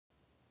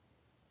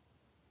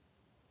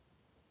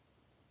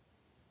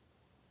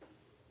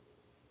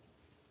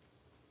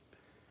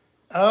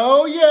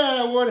Oh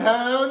yeah,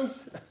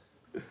 woodhounds.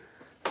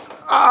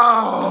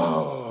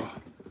 Oh.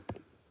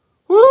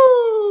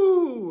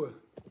 Woo!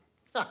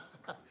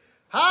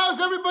 How's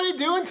everybody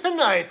doing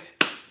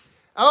tonight?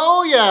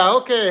 Oh yeah,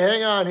 okay,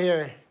 hang on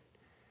here.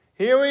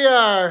 Here we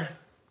are.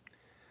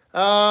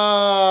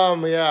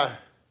 Yeah.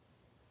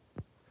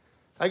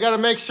 I gotta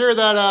make sure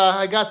that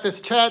I got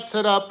this chat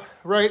set up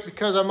right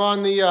because I'm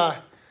on the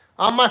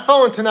on my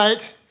phone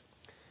tonight.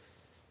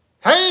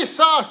 Hey,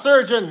 Saw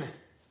Surgeon,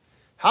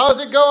 how's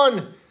it going?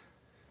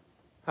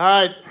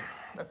 All right,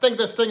 I think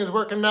this thing is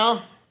working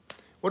now.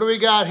 What do we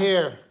got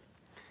here?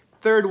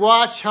 Third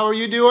watch, how are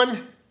you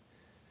doing?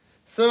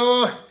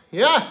 So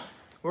yeah,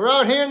 we're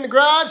out here in the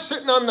garage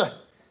sitting on the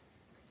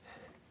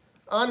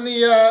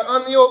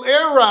old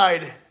air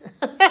ride.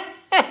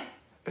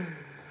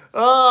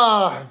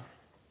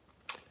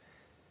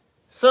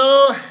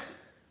 So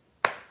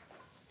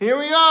here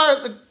we are.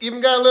 Even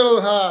got a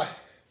little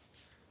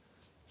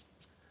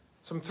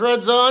some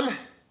threads on.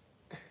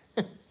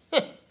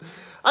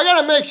 I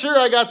gotta make sure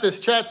I got this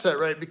chat set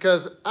right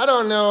because I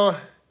don't know.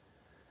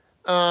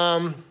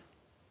 I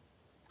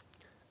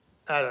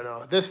don't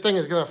know. This thing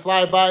is gonna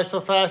fly by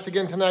so fast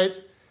again tonight.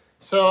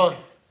 So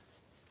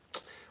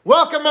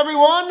welcome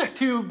everyone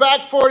to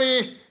Back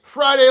 40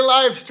 Friday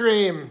live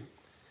stream.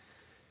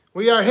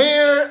 We are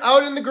here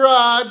out in the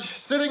garage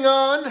sitting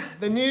on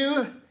the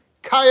new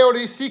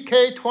Kioti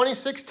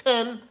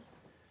CK2610.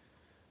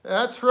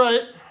 That's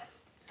right.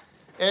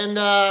 And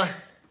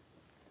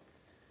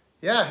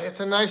yeah, it's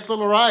a nice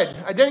little ride.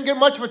 I didn't get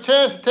much of a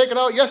chance to take it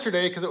out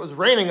yesterday because it was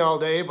raining all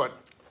day, but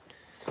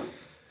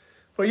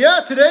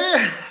yeah, today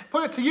I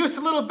put it to use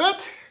a little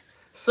bit.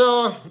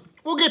 So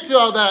we'll get to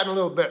all that in a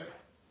little bit.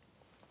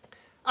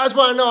 I just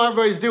want to know how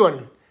everybody's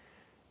doing.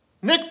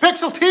 Nick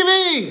Pixel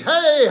TV,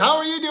 hey, how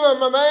are you doing,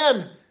 my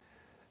man?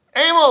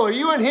 Emil, are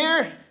you in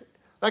here?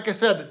 Like I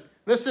said,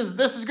 this is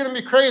going to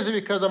be crazy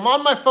because I'm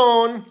on my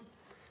phone.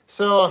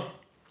 So,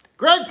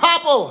 Greg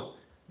Popple,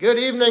 good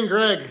evening,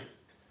 Greg.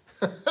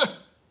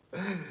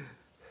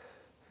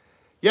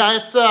 Yeah,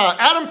 it's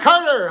Adam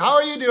Carter. How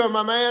are you doing,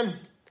 my man?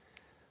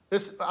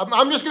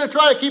 I'm just going to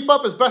try to keep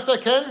up as best I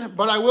can,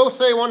 but I will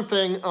say one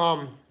thing.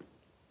 I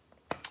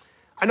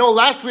know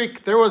last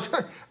week there was...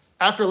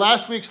 After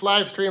last week's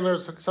live stream, there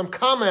was some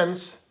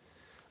comments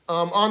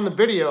on the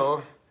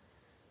video,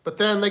 but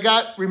then they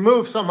got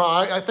removed somehow.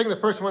 I think the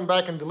person went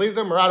back and deleted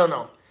them, or I don't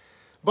know.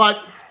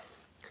 But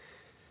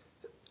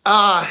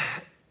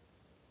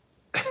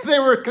they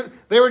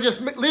were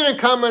just leaving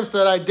comments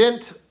that I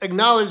didn't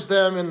acknowledge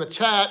them in the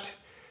chat,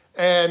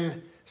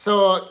 and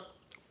so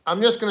I'm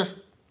just going to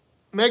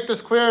make this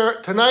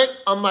clear tonight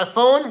on my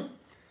phone.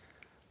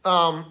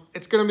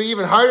 It's going to be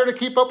even harder to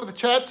keep up with the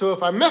chat, so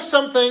if I miss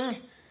something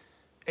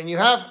and you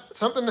have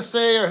something to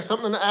say or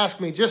something to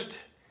ask me, just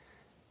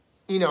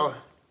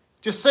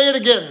say it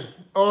again.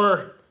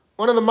 Or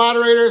one of the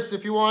moderators,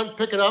 if you want,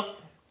 pick it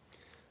up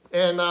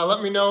and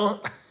let me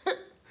know.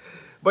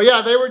 But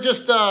yeah, they were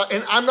just,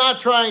 and I'm not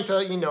trying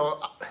to,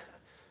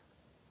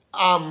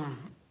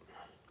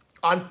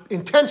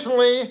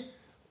 intentionally,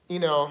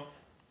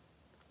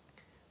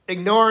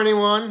 ignore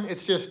anyone.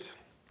 It's just,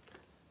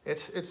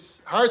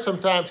 it's hard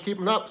sometimes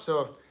keeping up.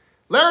 So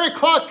Larry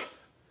Cluck,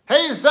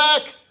 hey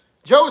Zach.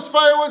 Joe's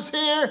Firewood's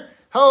here.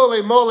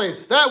 Holy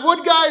moly's. That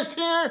Wood guy's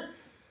here.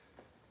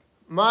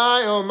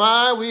 My, oh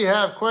my, we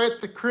have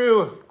quite the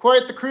crew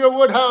of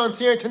woodhounds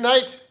here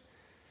tonight.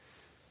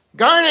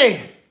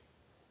 Garney,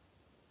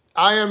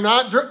 I am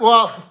not,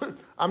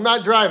 I'm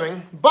not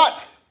driving,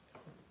 but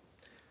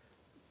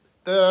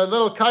the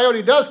little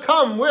coyote does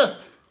come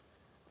with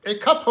a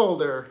cup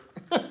holder.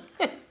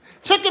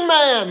 Chicken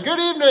Man, good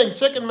evening,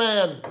 Chicken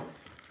Man.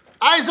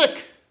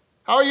 Isaac,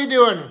 how are you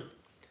doing?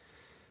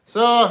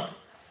 So,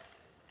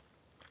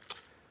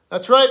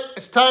 that's right,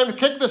 it's time to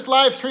kick this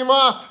live stream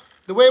off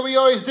the way we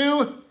always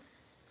do.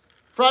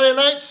 Friday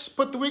nights,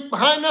 put the week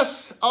behind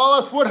us. All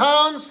us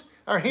woodhounds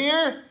are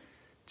here.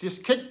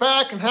 Just kick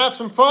back and have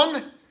some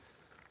fun.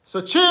 So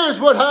cheers,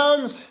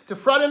 woodhounds, to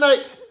Friday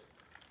night.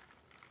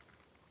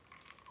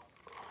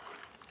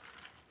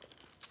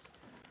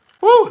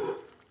 Woo!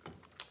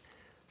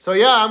 So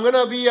yeah, I'm going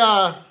to be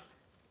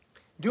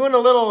doing a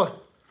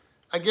little,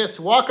 I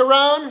guess, walk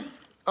around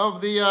of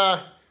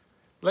the,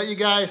 let you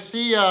guys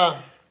see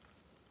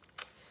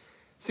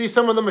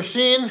some of the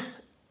machine.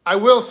 I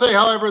will say,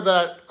 however,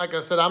 that, like I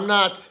said, I'm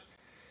not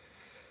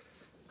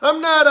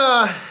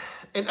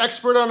an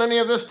expert on any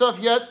of this stuff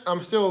yet.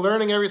 I'm still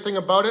learning everything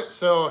about it.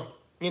 So,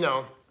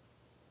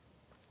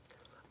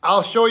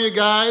 I'll show you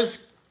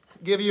guys,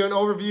 give you an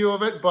overview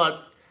of it.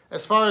 But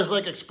as far as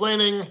like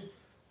explaining,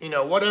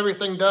 what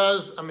everything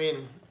does, I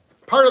mean,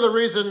 part of the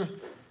reason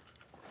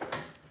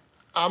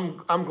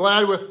I'm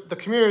glad with the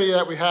community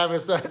that we have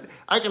is that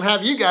I can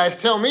have you guys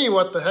tell me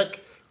what the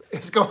heck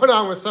is going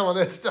on with some of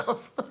this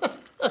stuff.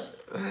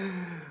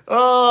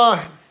 No.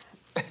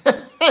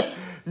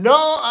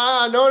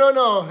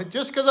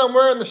 Just because I'm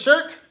wearing the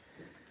shirt,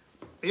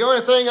 the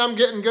only thing I'm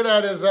getting good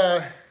at is,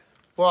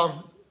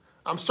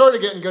 I'm sort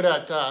of getting good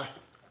at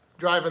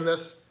driving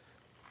this.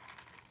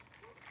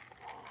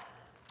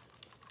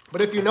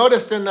 But if you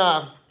noticed in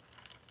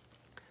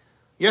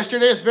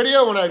yesterday's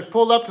video, when I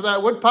pulled up to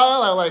that wood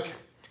pile, I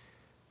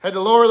had to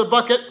lower the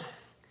bucket.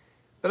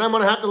 Then I'm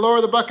gonna have to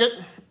lower the bucket.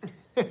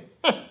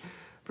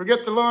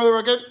 Forget to lower the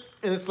bucket.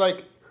 And it's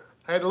like,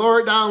 I had to lower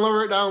it down,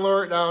 lower it down,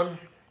 lower it down.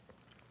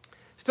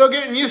 Still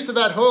getting used to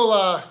that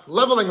whole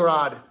leveling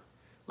rod.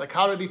 Like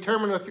how to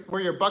determine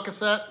where your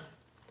bucket's at.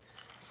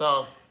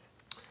 So,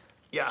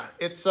 yeah,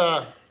 it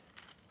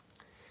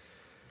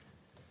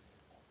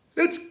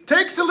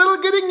takes a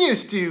little getting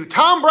used to.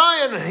 Tom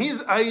Bryan, he's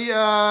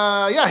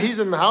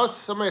in the house.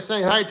 Somebody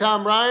saying hi,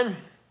 Tom Bryan.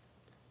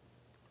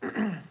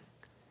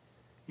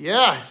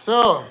 Yeah,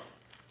 so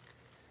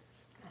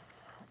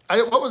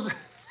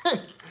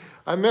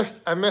I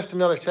missed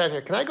another chat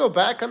here. Can I go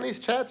back on these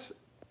chats?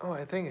 Oh,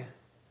 I think.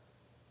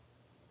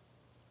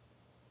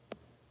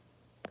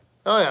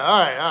 Oh yeah,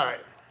 all right.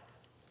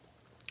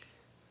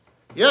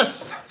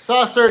 Yes,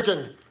 saw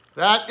surgeon.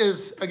 That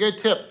is a good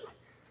tip.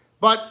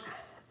 But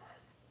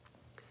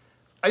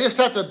I just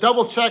have to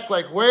double check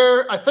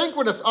where, I think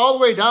when it's all the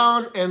way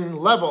down and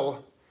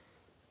level,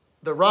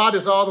 the rod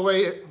is all the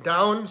way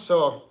down,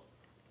 so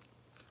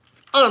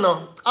I don't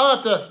know. I'll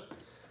have to,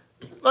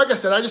 like I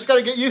said, I just got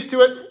to get used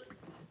to it.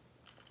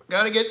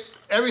 Got to get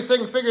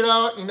everything figured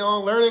out,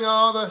 learning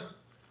all the,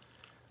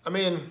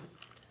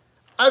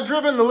 I've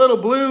driven the little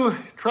blue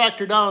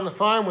tractor down on the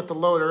farm with the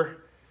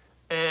loader,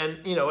 and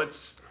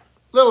it's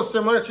a little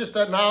similar. It's just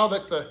that now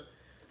that the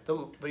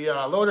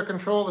loader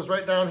control is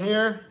right down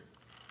here,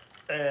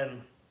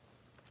 and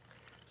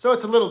so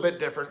it's a little bit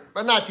different,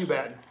 but not too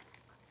bad.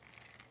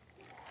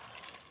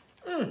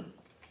 The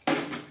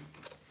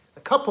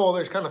cup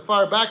holder is kind of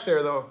far back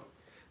there, though.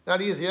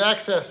 Not easy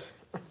access.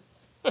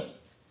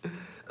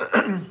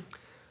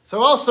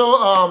 So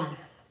also,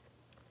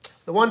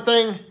 the one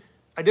thing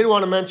I did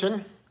want to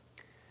mention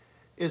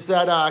is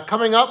that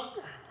coming up,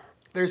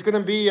 there's going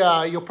to be,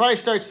 you'll probably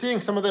start seeing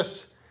some of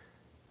this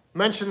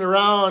mentioned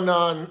around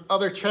on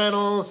other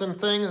channels and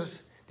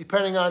things,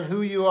 depending on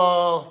who you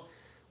all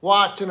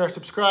watch and are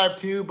subscribed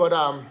to.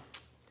 But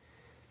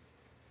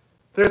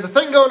there's a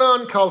thing going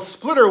on called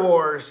Splitter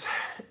Wars.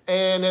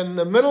 And in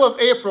the middle of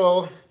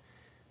April,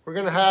 we're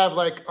going to have,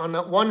 on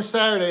that one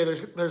Saturday,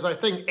 there's I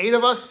think 8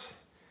 of us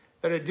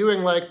that are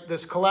doing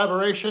this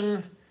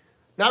collaboration.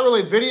 Not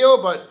really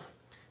video, but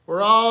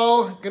we're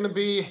all going to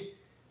be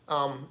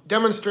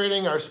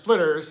demonstrating our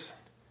splitters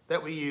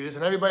that we use,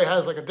 and everybody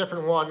has a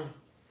different one.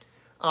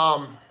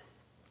 And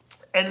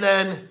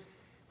then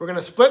we're going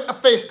to split a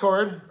face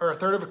cord, or a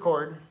third of a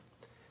cord,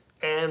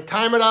 and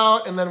time it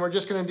out, and then we're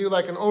just going to do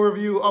an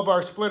overview of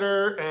our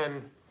splitter.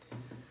 And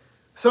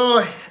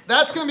so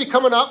that's going to be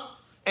coming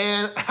up,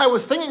 and I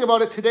was thinking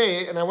about it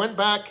today, and I went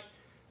back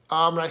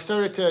and I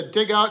started to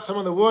dig out some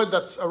of the wood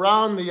that's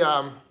around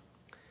the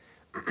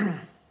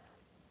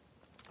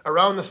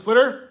around the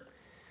splitter.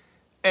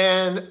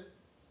 And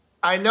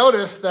I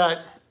noticed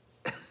that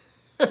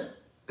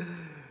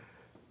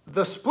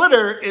the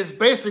splitter is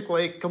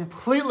basically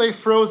completely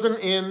frozen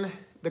in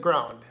the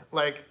ground.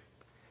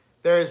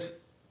 There's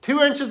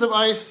 2 inches of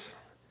ice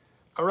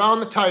around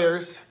the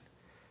tires.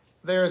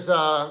 There's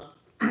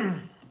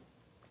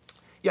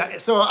yeah,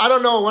 so I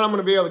don't know when I'm going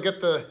to be able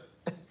to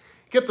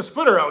get the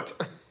splitter out.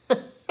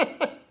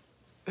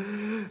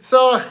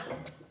 So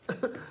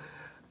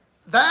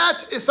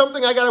that is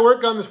something I got to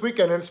work on this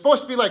weekend, and it's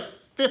supposed to be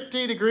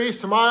 50 degrees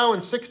tomorrow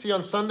and 60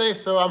 on Sunday,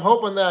 so I'm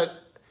hoping that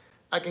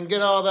I can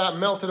get all that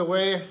melted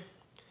away.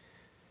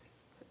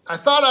 I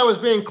thought I was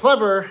being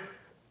clever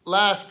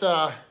last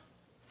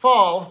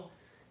fall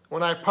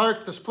when I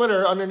parked the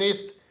splitter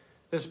underneath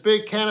this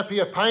big canopy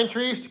of pine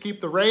trees to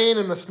keep the rain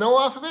and the snow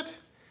off of it.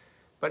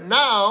 But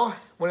now,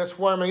 when it's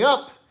warming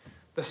up,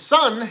 the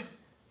sun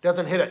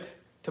doesn't hit it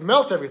to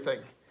melt everything.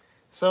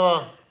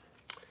 So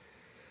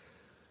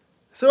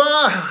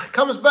it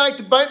comes back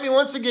to bite me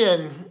once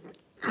again.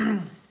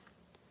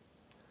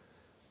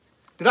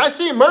 Did I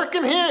see Merc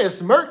in here?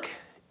 Is Merc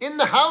in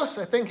the house?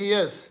 I think he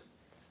is.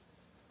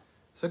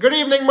 So good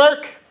evening,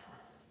 Merc.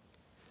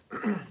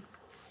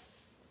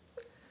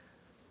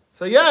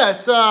 So yeah,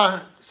 it's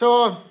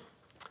so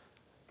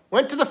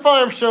went to the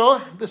farm show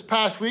this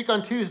past week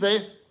on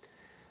Tuesday,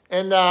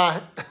 and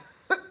I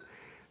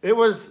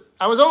was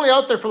only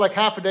out there for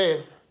half a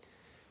day,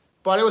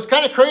 but it was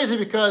kind of crazy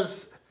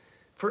because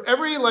for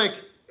every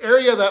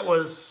area that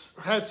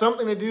had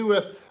something to do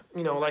with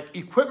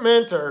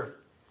equipment or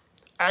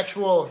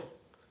actual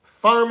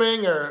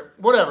farming or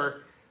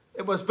whatever,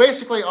 it was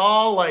basically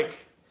all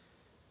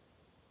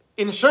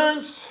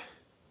insurance,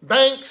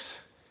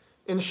 banks,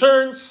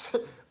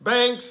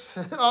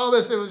 all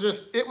this.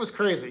 It was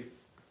crazy.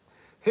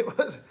 It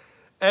was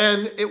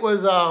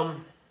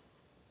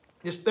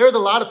just, there's a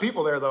lot of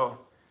people there though.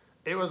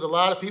 It was a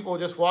lot of people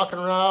just walking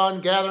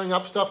around, gathering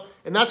up stuff.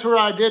 And that's where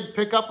I did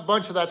pick up a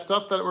bunch of that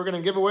stuff that we're going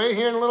to give away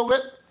here in a little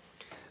bit.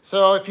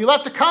 So if you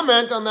left a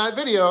comment on that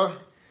video,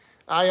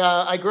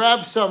 I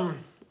grabbed some,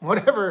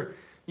 whatever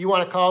you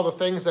want to call the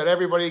things that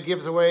everybody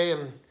gives away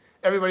and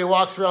everybody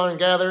walks around and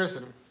gathers.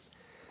 And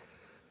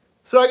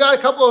so I got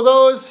a couple of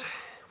those.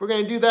 we're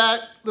going to do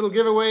that little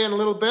giveaway in a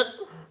little bit.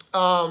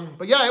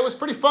 But yeah, it was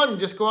pretty fun.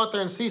 Just go out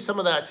there and see some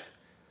of that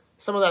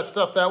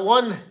stuff. That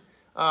one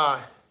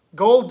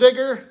gold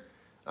digger,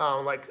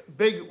 like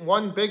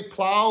one big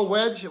plow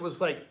wedge. It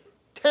was like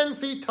 10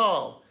 feet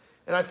tall.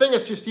 And I think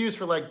it's just used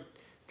for like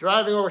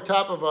driving over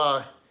top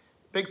of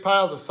big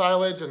piles of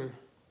silage, and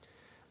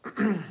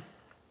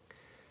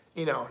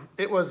you know,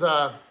 it was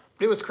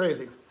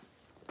crazy.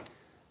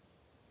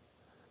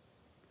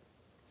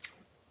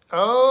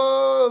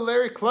 Oh,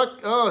 Larry Cluck.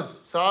 Oh,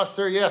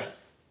 Saucer, yeah.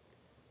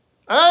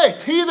 Hey,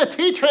 the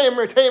tea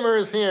tamer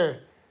is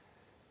here.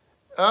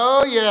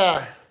 Oh,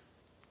 yeah.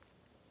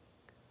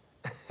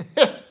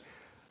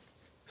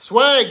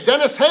 Swag.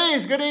 Dennis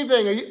Hayes, good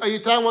evening. Are you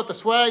talking about the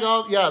swag?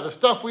 Yeah, the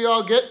stuff we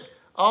all get,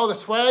 all the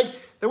swag.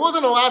 There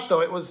wasn't a lot,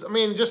 though. It was, I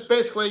mean, just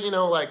basically, you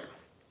know, like,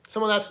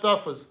 some of that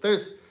stuff was,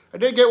 I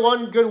did get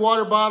one good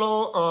water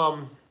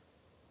bottle,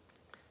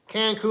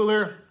 can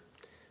cooler,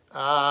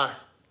 a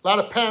lot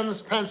of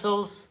pens,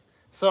 pencils.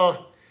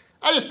 So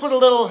I just put a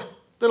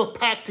little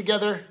pack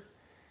together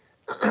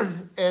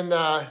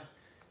and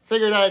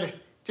figured I'd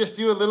just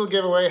do a little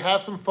giveaway,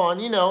 have some fun,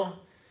 you know,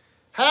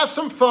 have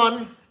some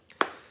fun.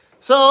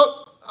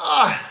 So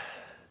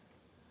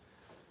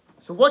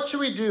what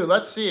should we do?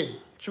 Let's see.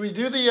 Should we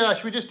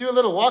just do a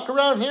little walk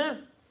around here?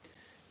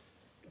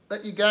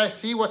 Let you guys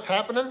see what's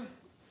happening.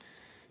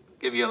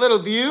 Give you a little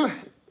view.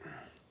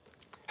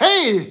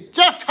 Hey,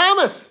 Jeff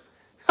Thomas.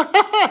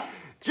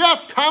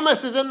 Jeff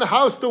Thomas is in the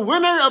house, the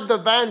winner of the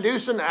Van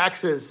Dusen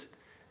axes.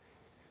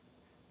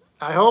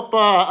 I hope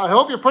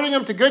you're putting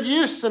them to good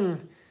use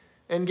and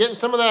getting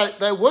some of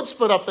that wood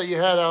split up that you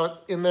had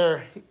out in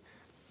there.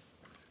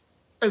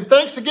 And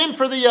thanks again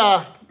for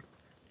the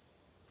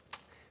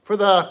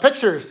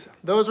pictures.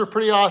 Those were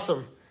pretty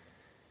awesome.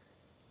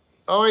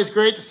 Always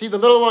great to see the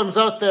little ones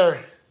out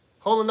there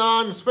holding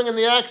on, swinging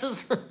the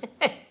axes.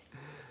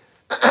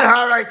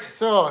 All right,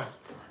 so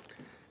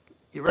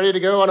you ready to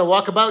go on a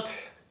walkabout?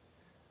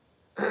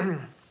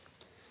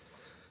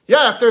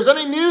 Yeah, if there's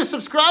any new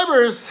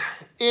subscribers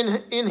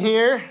in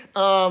here,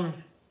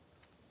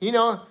 you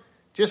know,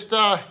 just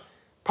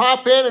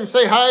pop in and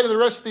say hi to the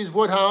rest of these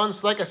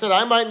woodhounds. Like I said,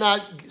 I might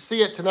not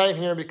see it tonight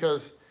here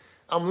because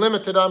I'm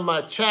limited on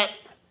my chat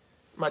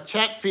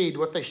feed,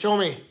 what they show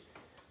me.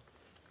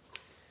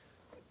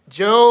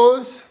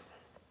 Joe's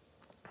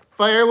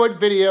Firewood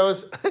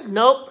videos.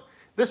 Nope,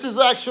 this is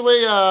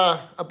actually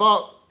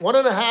about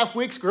 1.5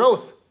 weeks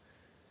growth.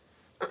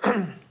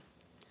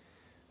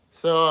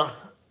 So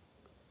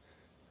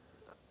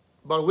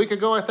about a week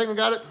ago, I think I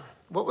got it.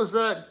 What was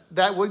that?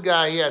 That wood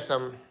guy, he had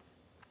some.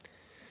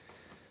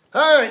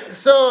 All right,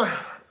 so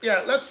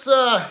yeah, let's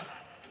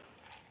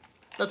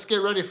get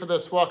ready for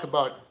this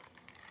walkabout.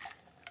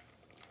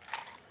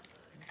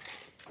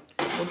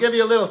 We'll give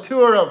you a little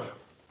tour of.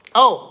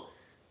 Oh,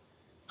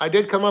 I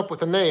did come up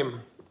with a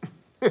name,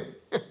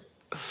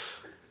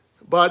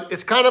 but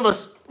it's kind of a,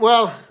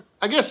 well,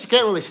 I guess you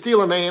can't really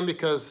steal a name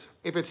because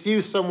if it's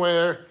used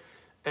somewhere,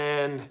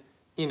 and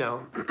you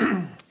know.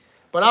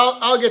 But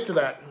I'll get to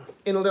that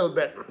in a little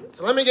bit.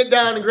 So let me get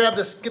down and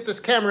get this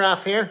camera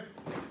off here.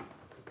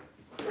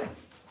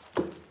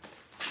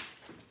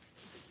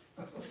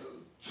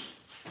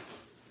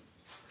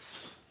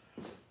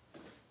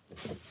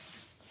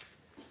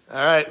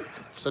 All right,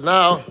 so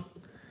now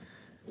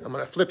I'm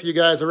gonna flip you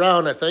guys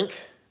around, I think.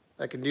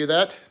 I can do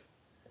that.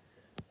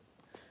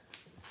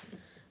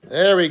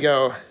 There we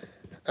go.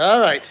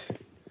 All right.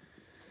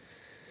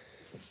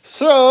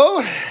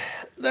 So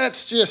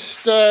let's just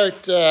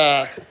start,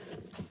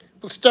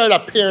 we'll start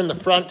up here in the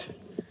front.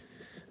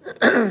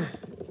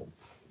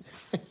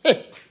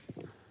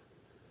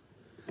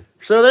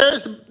 So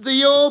there's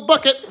the old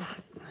bucket,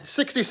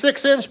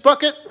 66-inch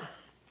bucket.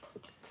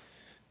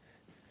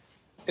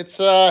 It's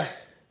a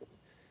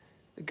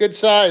good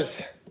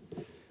size.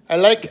 I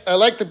like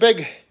the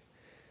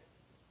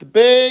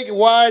big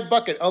wide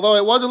bucket, although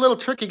it was a little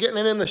tricky getting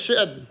it in the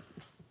shed.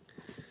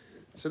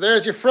 So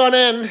there's your front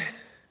end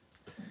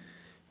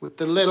with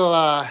the little,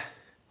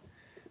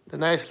 the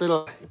nice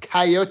little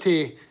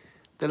coyote,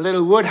 the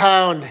little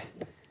woodhound.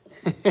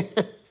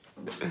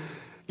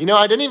 You know,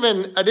 I didn't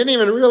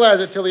even realize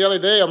it till the other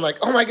day. I'm like,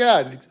 oh my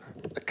God,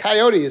 a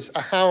coyote is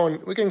a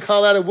hound. We can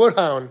call that a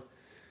woodhound.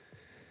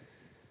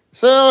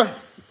 So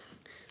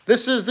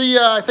this is the,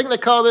 I think they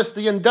call this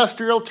the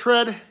industrial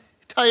tread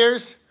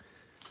tires.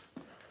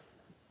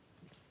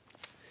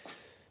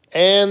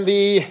 And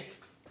the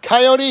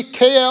Kioti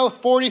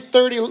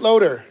KL4030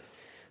 loader.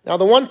 Now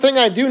the one thing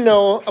I do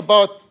know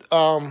about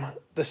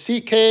the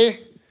CK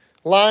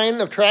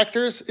line of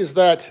tractors is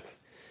that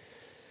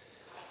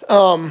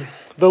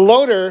the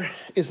loader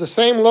is the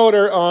same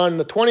loader on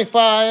the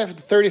 25,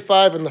 the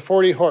 35, and the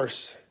 40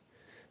 horse.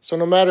 So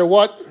no matter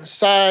what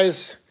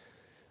size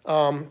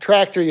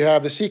tractor you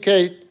have, the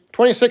CK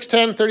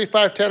 2610,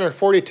 3510, or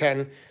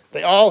 4010,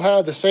 they all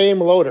have the same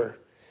loader.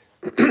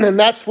 And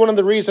that's one of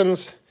the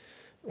reasons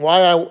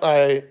why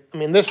I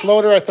mean, this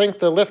loader, I think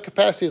the lift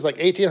capacity is like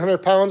 1,800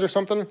 pounds or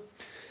something.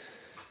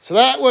 So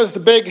that was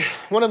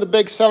one of the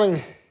big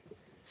selling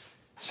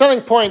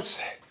points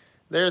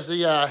There's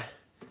the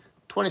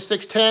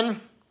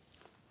 2610.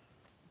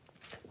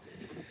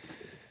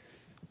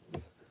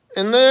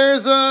 And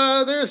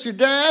there's your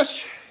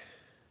dash.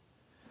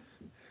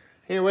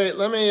 Here, wait,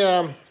 let me,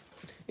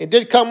 it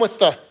did come with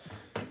the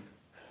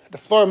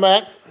floor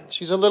mat.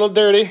 She's a little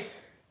dirty.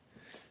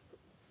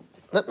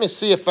 Let me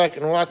see if I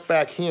can walk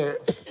back here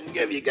and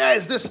give you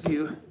guys this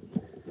view.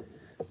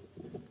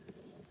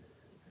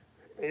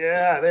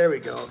 Yeah, there we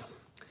go.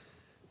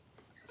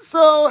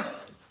 So,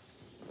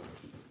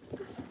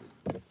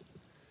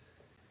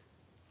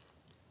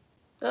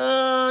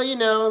 you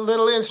know,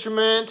 little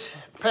instrument,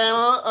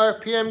 panel,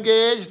 RPM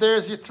gauge.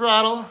 There's your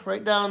throttle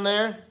right down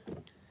there.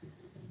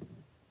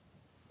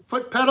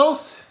 Foot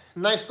pedals,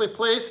 nicely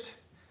placed.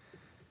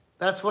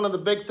 That's one of the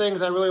big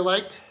things I really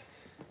liked.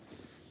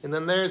 And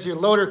then there's your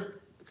loader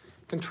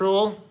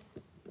control.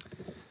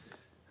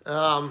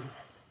 And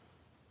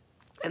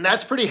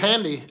that's pretty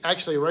handy,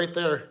 actually, right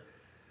there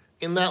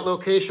in that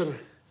location.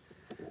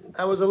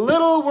 I was a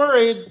little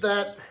worried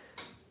that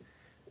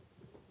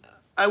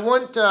I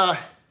wouldn't, oh,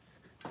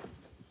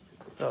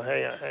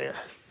 hang on.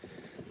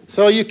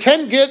 So you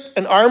can get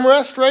an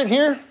armrest right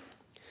here.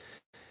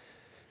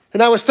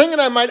 And I was thinking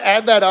I might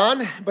add that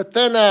on, but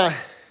then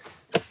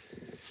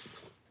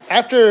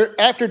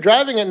after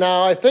driving it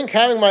now, I think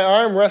having my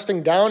arm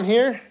resting down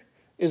here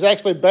is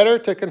actually better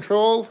to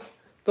control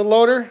the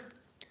loader.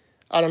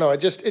 I don't know, it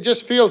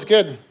just feels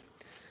good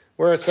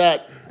where it's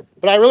at.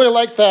 But I really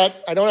like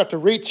that I don't have to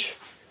reach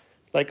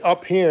like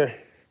up here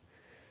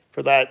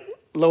for that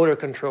loader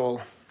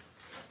control.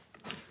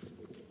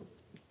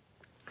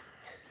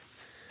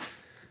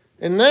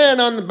 And then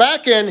on the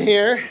back end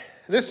here,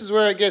 this is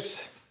where it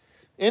gets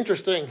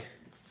interesting.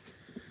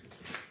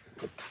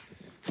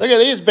 Look at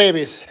these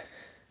babies.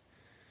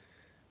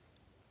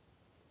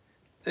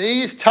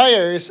 These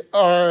tires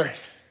are,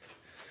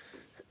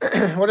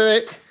 what are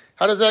they,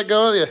 how does that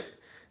go?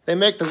 They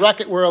make the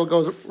rocket world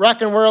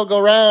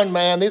go round,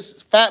 man.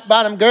 This fat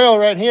bottom girl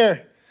right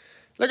here.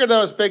 Look at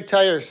those big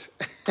tires.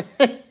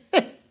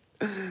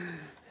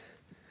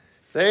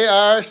 They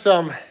are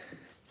some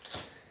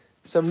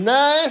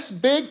nice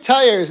big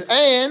tires,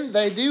 and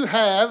they do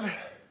have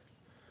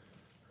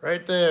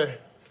right there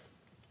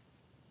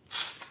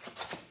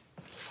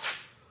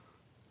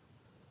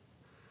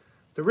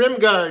the rim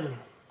guard.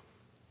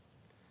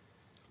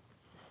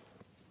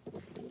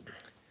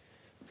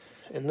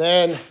 And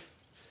then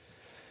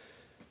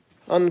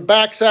on the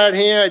back side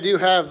here, I do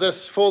have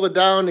this folded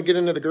down to get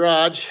into the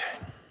garage.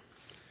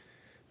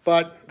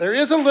 But there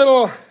is a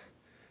little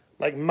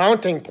like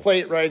mounting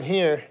plate right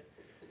here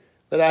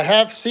that I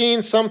have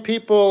seen some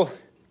people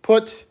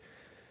put,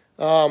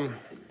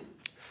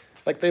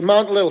 like they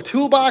mount a little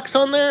toolbox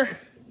on there.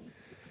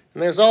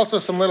 And there's also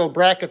some little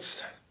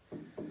brackets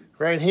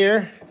right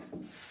here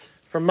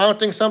for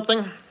mounting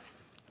something.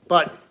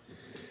 But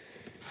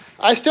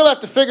I still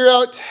have to figure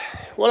out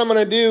what I'm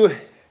gonna do.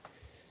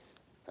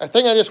 I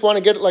think I just want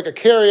to get like a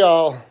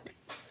carryall,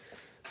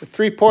 a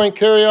 3-point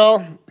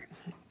carryall.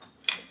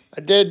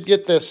 I did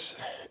get this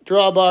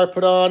drawbar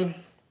put on,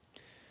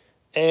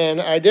 and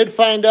I did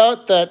find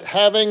out that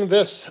having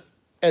this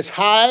as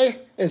high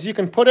as you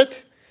can put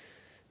it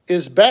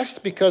is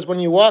best, because when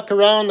you walk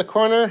around the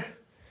corner,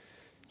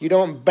 you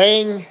don't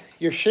bang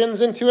your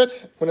shins into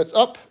it when it's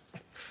up.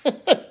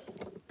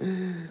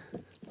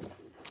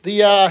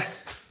 The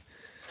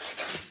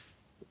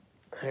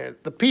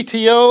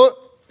PTO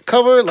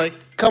cover like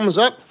comes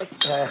up.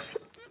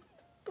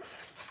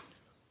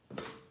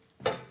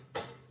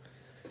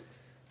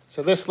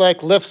 So this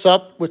like lifts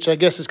up, which I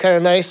guess is kind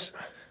of nice.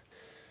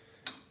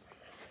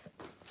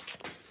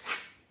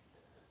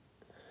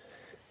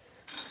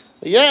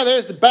 But yeah,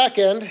 there's the back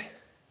end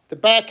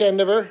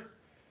of her.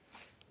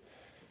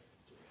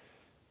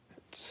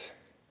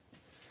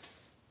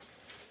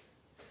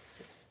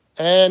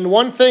 And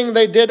one thing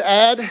they did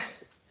add,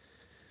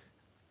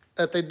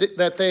 that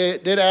they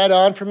did add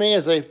on for me,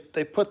 is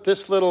they put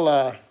this little,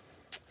 I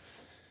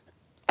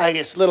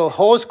guess, little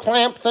hose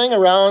clamp thing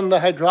around the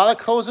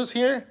hydraulic hoses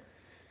here.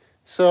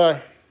 So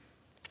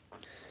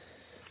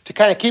to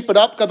kind of keep it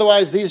up,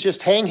 otherwise these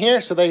just hang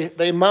here. So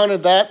they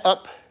mounted that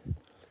up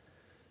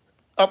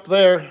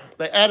there.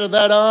 They added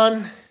that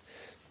on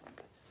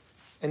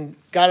and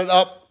got it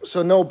up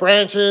so no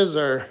branches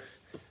or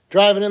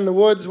driving in the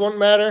woods won't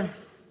matter.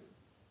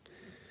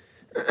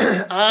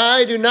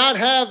 I do not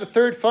have the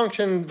third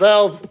function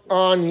valve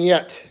on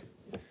yet.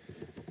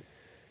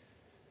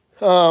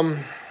 Thinking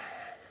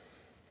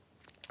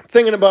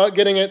about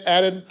getting it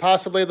added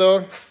possibly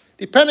though,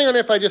 depending on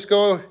if I just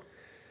go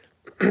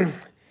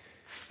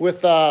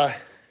with the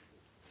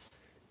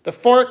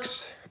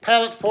forks,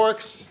 pallet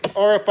forks,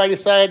 or if I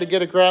decide to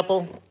get a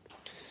grapple.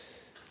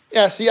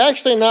 Yeah, see,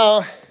 actually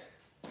now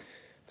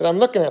that I'm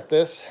looking at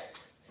this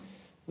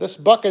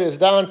bucket is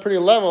down pretty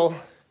level,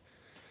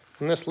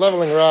 and this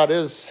leveling rod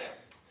is,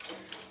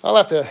 I'll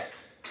have to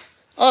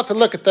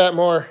look at that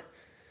more.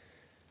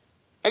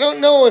 I don't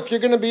know if you're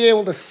going to be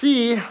able to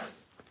see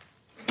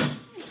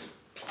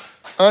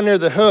under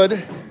the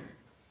hood.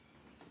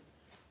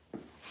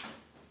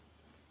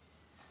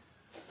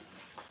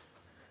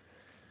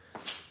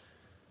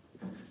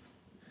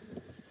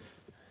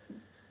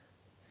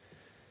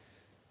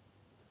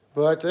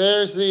 But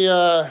there's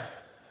the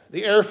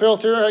air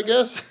filter, I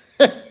guess.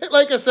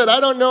 Like I said, I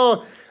don't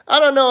know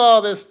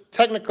all this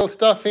technical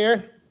stuff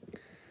here.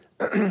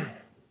 But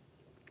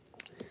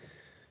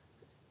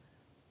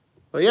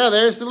yeah,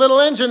 there's the little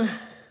engine,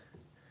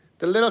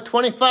 the little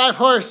 25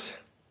 horse.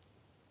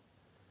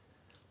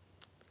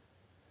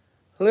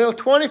 Little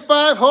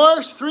 25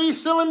 horse,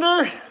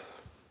 3-cylinder.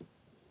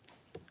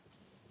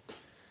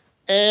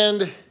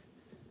 And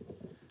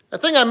I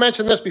think I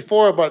mentioned this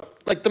before, but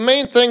like the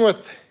main thing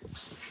with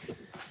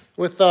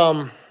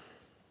the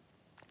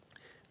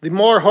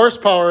more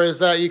horsepower is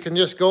that you can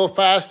just go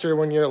faster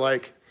when you're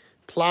like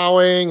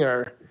plowing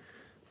or,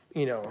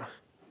 you know,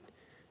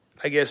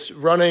 I guess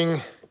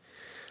running.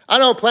 I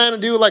don't plan to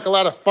do like a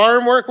lot of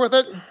farm work with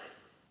it,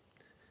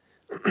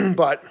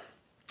 but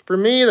for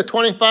me, the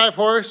 25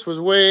 horse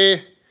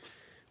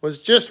was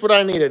just what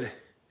I needed.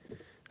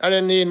 I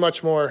didn't need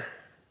much more.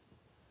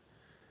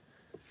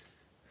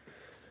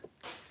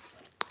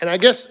 And I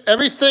guess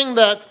everything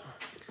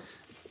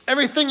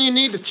you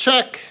need to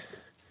check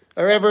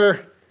or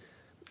ever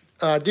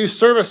do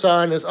service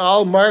on is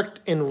all marked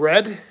in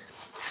red.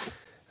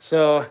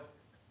 So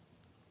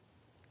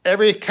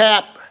every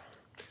cap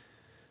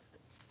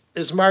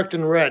is marked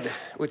in red,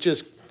 which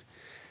is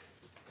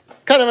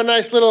kind of a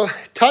nice little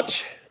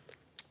touch.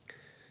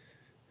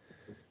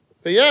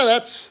 But yeah,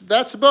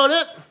 that's about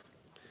it.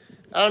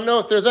 I don't know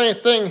if there's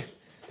anything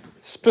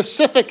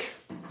specific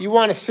you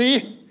want to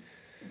see.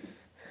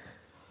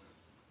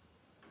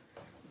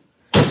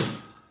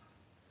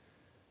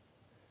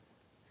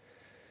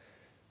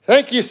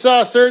 Thank you,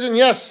 Saw Surgeon.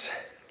 Yes.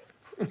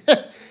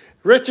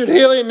 Richard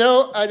Healy,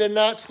 no, I did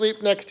not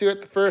sleep next to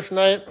it the first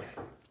night.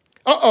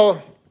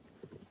 Uh-oh.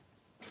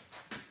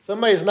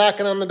 Somebody's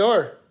knocking on the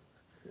door.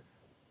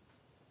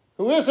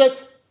 Who is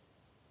it?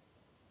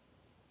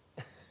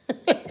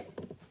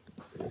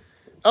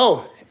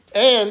 Oh,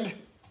 and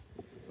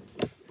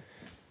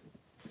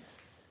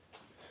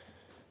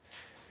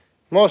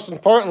most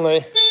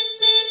importantly,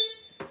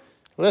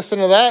 listen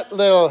to that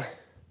little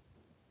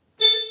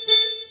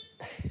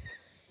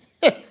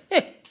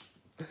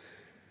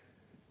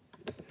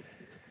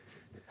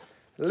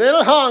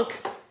little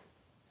honk.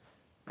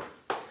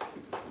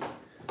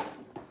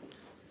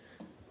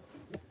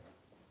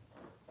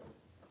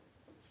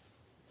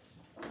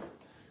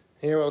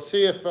 Here, we'll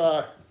see if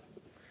but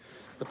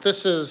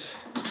this is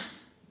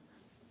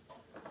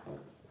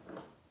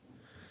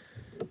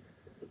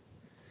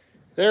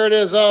there it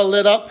is, all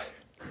lit up.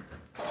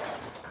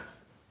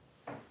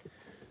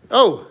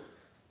 Oh,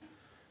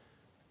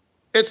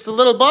 it's the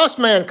little boss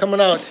man coming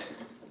out.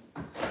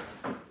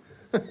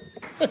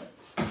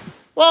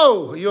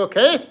 Whoa, are you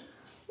okay?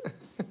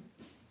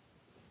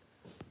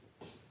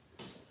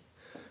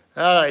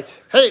 All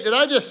right. Hey, did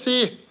I just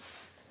see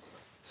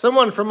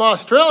someone from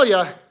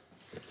Australia?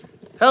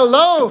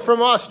 Hello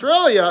from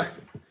Australia.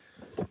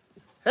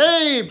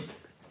 Hey,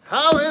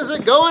 how is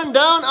it going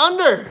down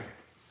under?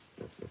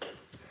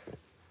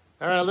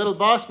 All right, little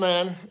boss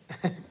man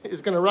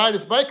is going to ride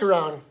his bike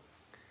around.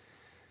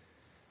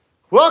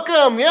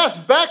 Welcome. Yes,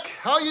 Beck,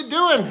 how you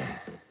doing?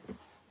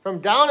 From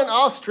down in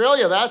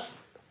Australia.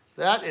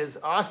 That is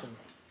awesome.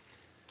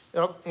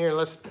 Oh, here,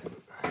 let's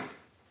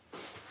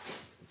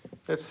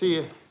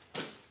see.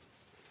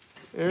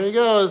 There he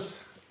goes.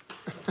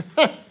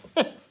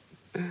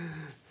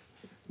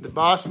 The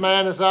boss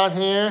man is out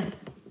here.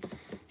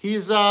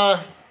 He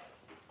said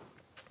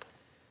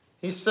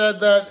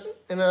that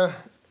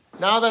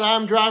now that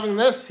I'm driving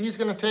this, he's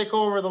going to take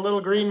over the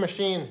little green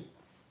machine.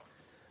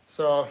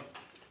 So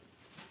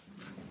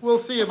we'll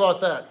see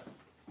about that.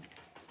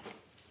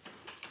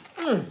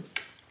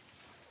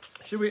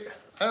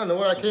 I don't know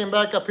what I came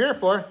back up here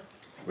for.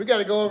 We got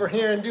to go over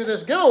here and do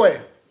this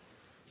giveaway.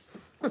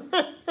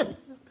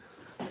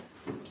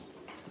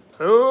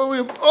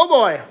 Oh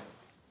boy.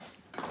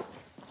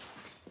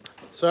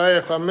 Sorry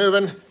if I'm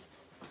moving.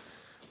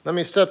 Let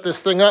me set this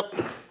thing up.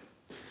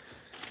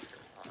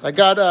 I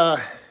got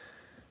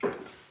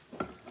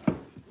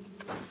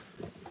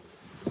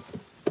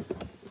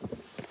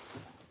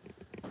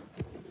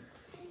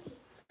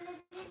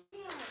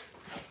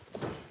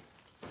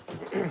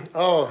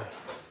oh.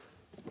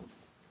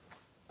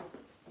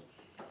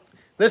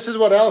 This is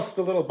what else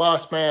the little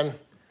boss man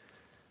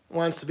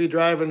wants to be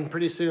driving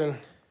pretty soon.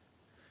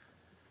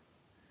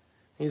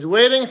 He's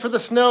waiting for the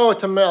snow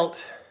to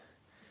melt.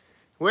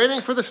 Waiting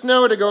for the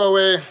snow to go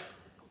away.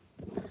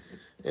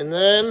 And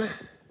then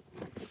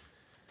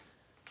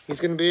he's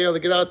going to be able to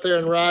get out there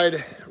and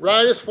ride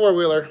his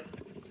four-wheeler.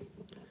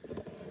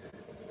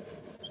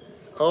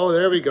 Oh,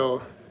 there we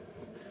go.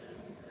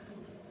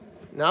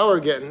 Now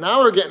we're getting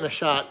a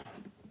shot.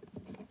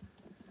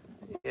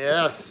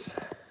 Yes.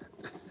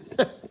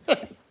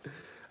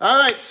 All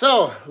right,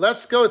 so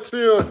let's go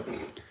through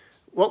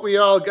what we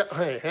all got.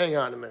 Hey, hang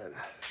on a minute.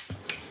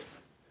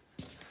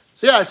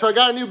 So yeah, so I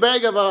got a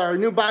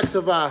new box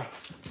of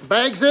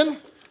bags in,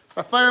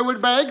 my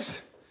firewood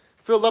bags.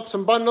 Filled up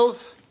some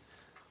bundles,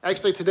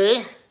 actually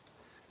today.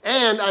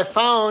 And I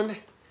found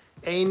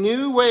a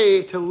new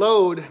way to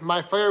load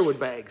my firewood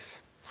bags.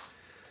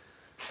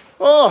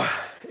 Oh,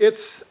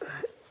 it's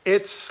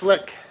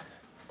slick.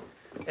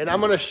 And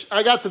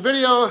I got the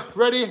video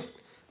ready.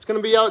 It's gonna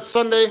be out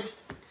Sunday,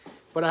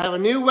 but I have a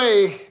new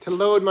way to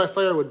load my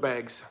firewood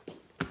bags.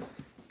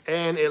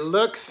 And it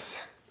looks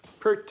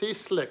pretty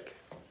slick.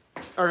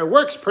 Or it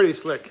works pretty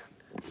slick.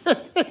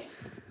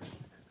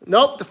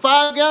 Nope, the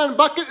 5-gallon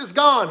bucket is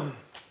gone.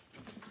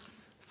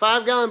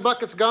 5-gallon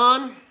bucket's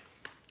gone.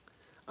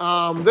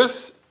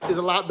 This is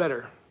a lot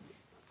better.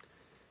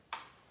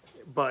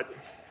 But,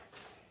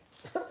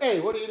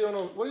 hey, what are you doing?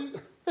 What are you?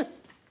 The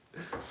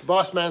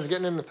boss man's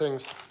getting into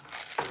things.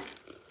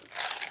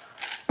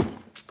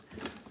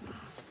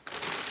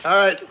 All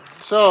right,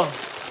 so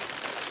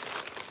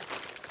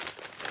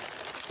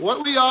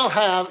what we all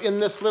have in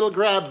this little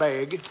grab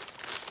bag.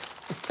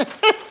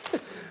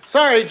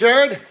 Sorry,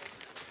 Jared.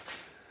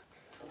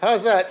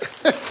 How's that?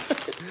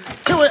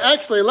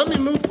 Actually, let me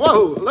move.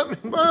 Whoa!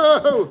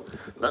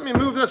 Let me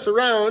move this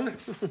around.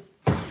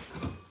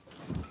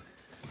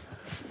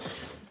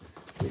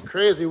 You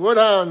crazy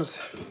woodhounds!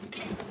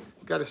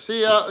 Got to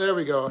see out. There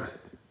we go.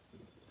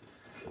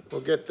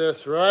 We'll get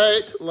this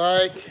right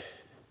like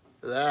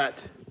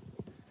that.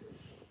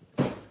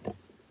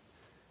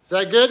 Is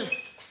that good?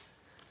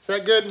 Is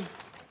that good?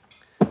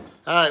 All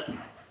right.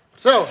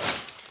 So,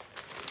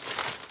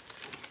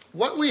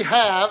 what we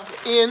have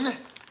in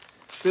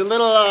the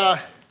little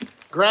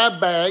grab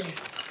bag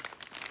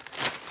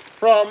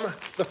from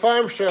the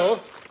farm show,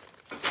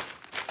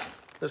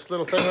 this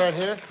little thing right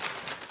here,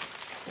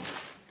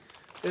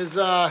 is,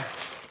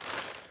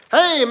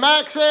 hey,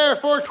 Max Air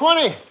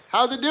 420,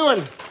 how's it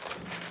doing?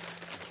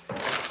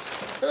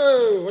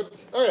 Oh,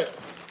 all right.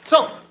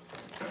 So,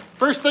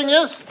 first thing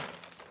is,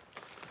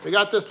 we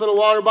got this little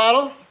water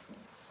bottle.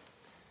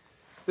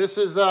 This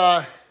is,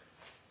 I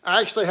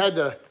actually had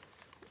to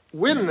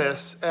win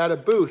this at a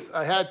booth.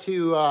 I had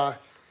to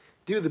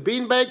do the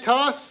beanbag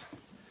toss.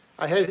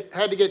 I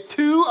had to get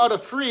 2 out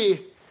of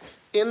 3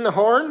 in the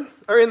horn,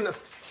 or in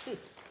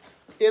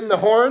the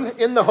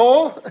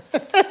hole.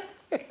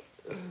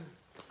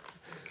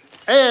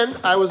 And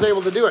I was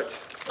able to do it.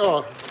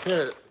 Oh,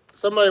 here,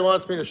 somebody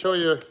wants me to show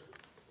you.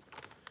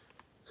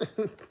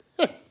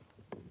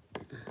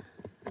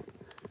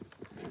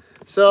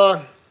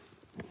 So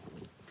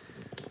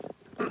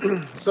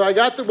I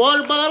got the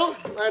water bottle.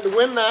 I had to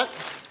win that.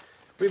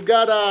 We've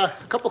got a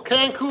couple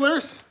can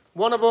coolers.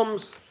 One of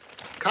them's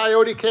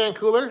Kioti can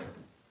cooler.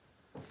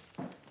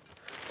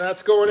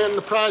 That's going in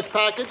the prize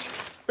package.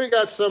 We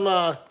got some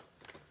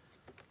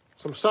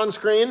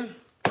sunscreen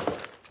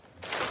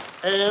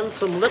and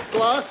some lip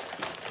gloss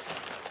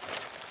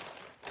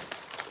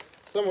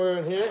somewhere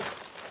in here.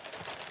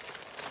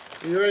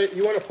 You ready?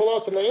 You want to pull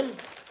out the name?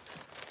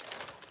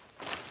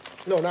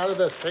 No, not of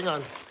this. Hang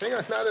on,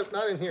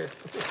 not in here.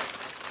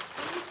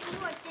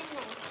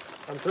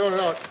 I'm throwing it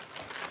out.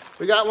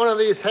 We got one of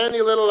these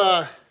handy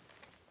little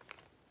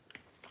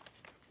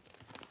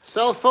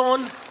cell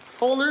phone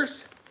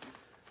holders,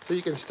 so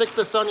you can stick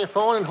this on your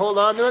phone and hold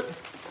on to it.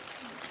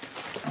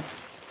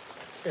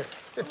 Here.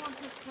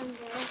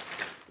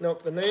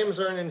 Nope, the names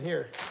aren't in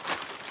here.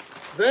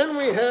 Then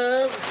we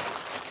have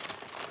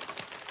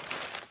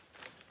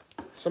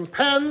some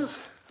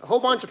pens, a whole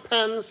bunch of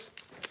pens.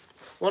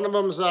 One of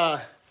them's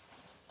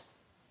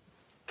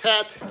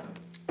cat.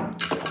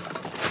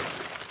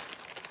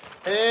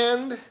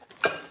 And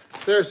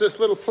there's this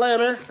little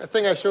planner. I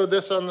think I showed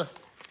this on the...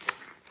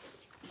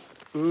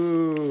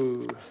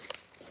 Ooh.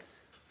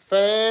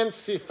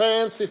 Fancy,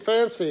 fancy,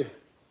 fancy.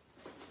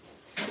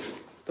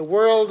 The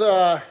world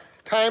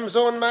time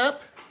zone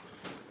map.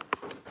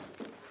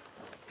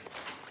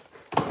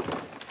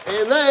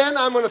 And then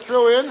I'm going to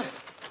throw in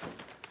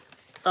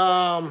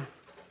a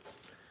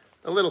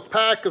little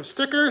pack of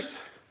stickers.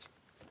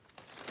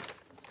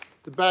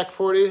 The Back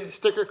 40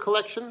 sticker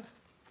collection.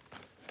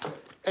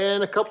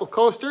 And a couple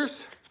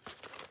coasters.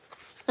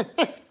 And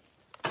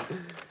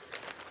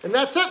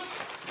that's it.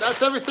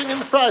 That's everything in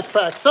the prize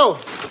pack. So,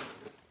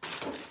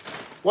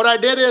 what I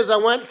did is I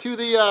went to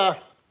the,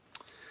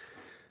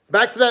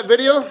 back to that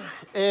video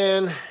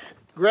and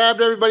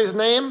grabbed everybody's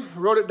name,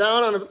 wrote it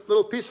down on a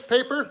little piece of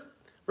paper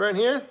right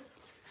here.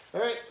 All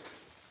right,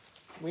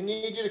 we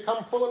need you to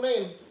come pull a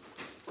name.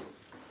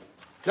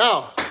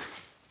 Now,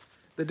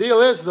 the deal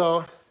is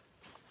though,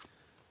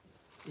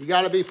 you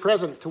gotta be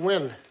present to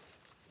win.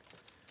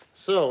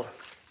 So,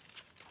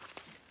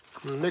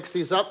 I'm gonna mix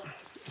these up.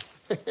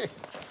 All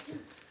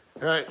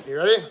right, you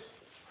ready?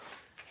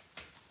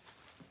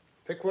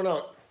 Pick one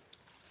out.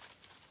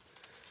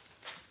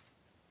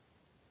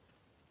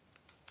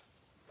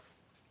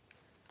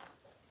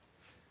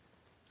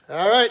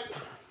 All right,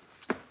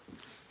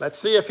 let's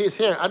see if he's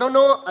here. I don't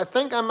know, I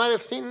think I might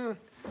have seen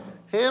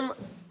him.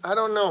 I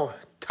don't know.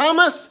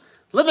 Thomas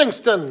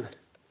Livingston.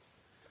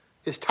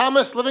 Is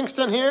Thomas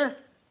Livingston here?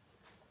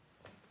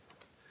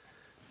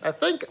 I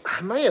think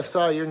I may have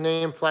saw your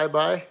name fly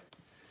by.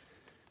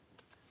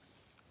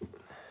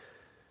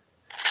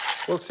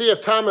 We'll see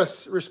if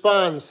Thomas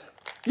responds.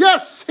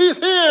 Yes, he's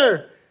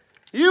here.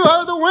 You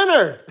are the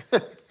winner.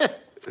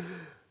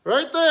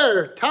 Right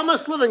there,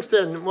 Thomas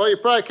Livingston. Well, you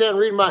probably can't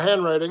read my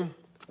handwriting,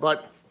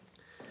 but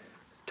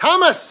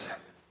Thomas.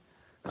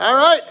 All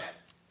right.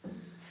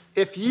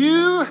 If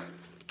you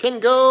can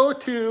go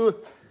to,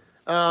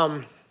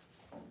 well,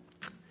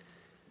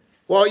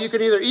 you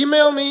can either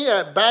email me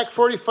at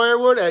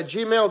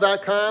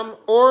back40firewood@gmail.com,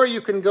 or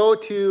you can go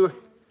to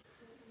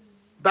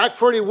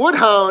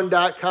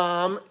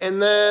back40woodhound.com,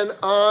 and then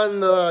on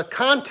the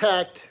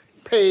contact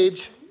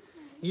page,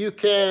 you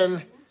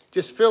can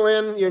just fill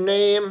in your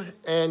name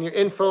and your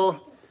info.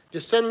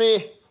 Just send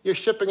me your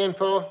shipping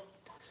info,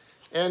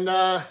 and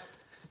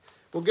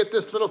we'll get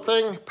this little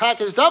thing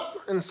packaged up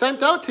and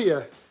sent out to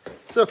you.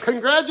 So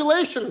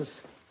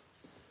congratulations.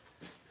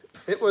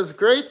 It was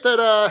great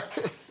that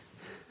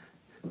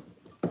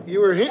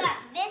you were here. I got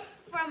this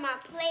from our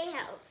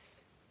playhouse,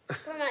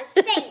 from our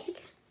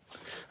sink.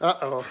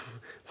 Uh-oh.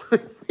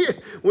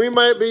 We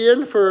might be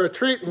in for a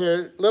treat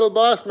here. Little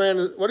boss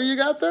man, what do you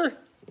got there?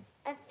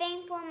 A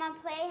thing for my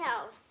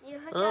playhouse. You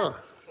hook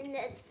up and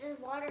the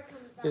water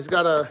comes out. He's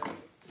got a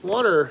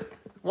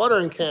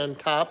watering can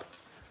top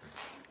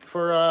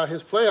for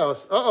his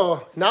playhouse.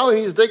 Uh-oh, now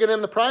he's digging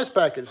in the prize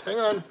package. Hang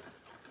on.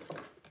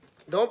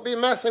 Don't be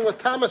messing with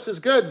Thomas's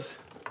goods.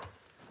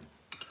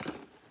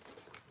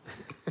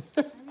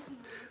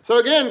 So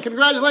again,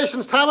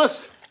 congratulations,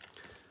 Thomas.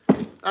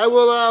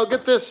 I'll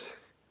get this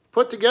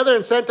put together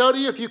and sent out to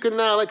you. If you can,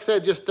 like I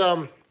said, just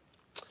go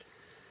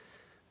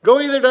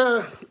either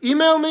to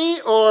email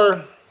me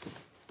or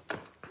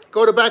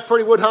go to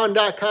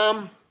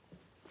back40woodhound.com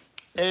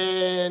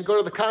and go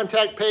to the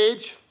contact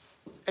page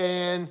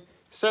and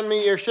send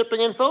me your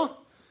shipping info,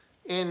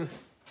 and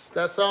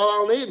that's all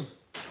I'll need.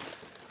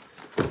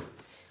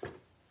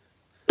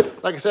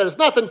 Like I said, it's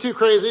nothing too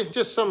crazy,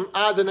 just some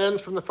odds and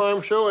ends from the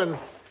farm show and a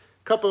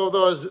couple of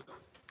those,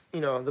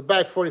 you know, the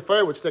Back 40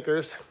 Firewood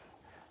stickers.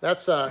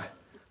 That's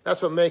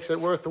what makes it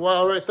worth the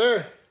while right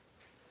there.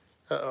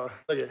 Uh-oh,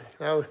 look at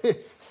now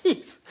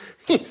he's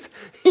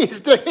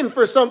digging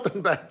for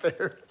something back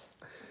there.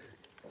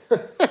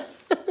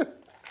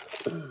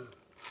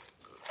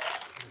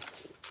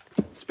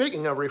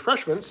 Speaking of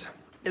refreshments,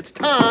 it's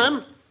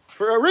time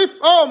for a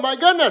oh my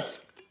goodness.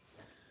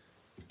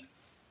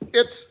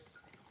 It's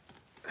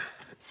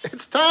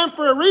time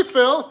for a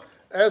refill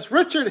as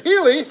Richard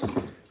Healy,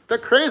 the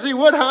crazy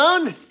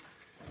woodhound,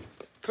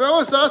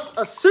 throws us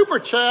a super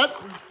chat.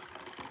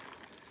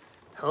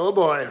 Oh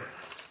boy.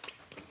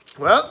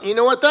 Well, you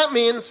know what that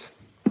means.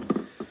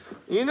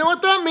 You know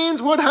what that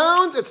means,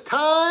 woodhounds. It's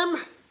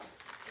time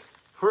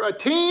for a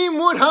Team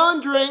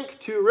Woodhound drink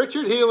to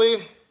Richard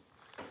Healy.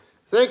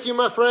 Thank you,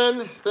 my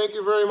friend. Thank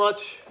you very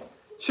much.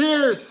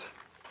 Cheers.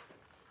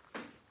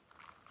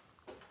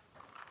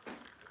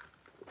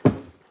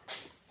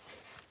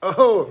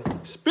 Oh,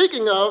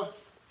 speaking of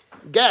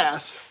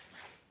gas,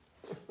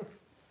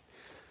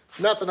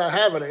 not that I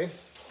have any,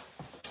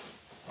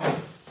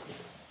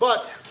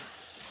 but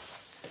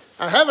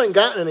I haven't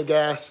gotten any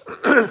gas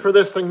for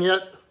this thing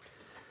yet.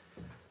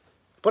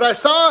 But I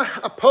saw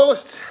a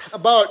post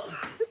about,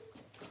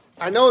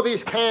 I know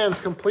these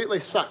cans completely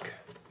suck,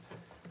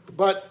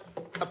 but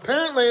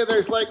apparently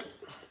there's like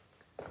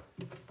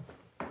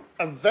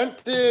a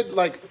vented,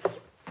 like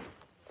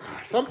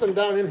something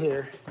down in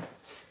here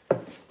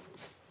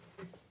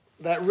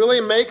that really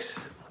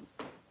makes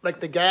like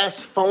the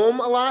gas foam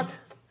a lot.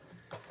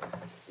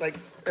 Like,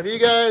 have you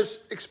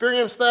guys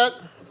experienced that?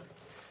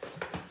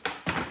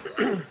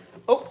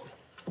 Oh.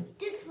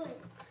 This one.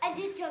 I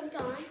just jumped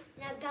on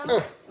and I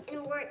bounced and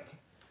it worked.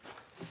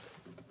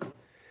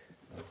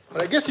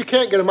 But I guess you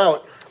can't get them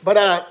out.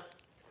 But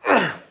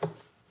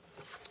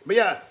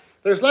yeah,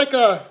 there's like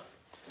a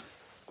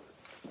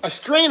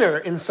strainer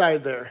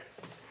inside there.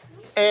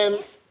 And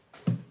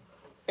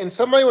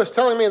somebody was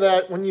telling me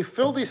that when you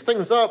fill these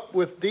things up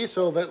with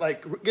diesel, that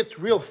like gets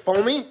real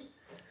foamy.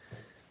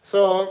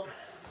 So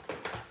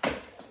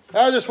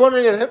I was just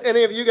wondering if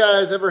any of you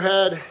guys ever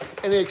had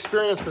any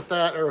experience with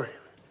that, or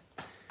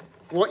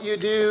what you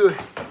do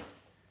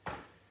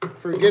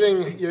for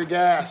getting your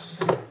gas.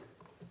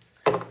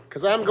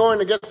 Because I'm going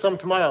to get some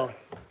tomorrow.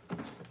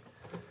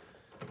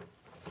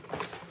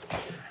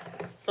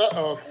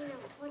 Uh-oh.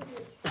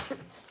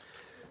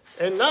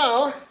 And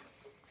now,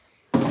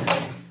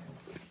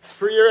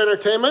 for your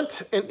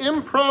entertainment, an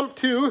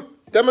impromptu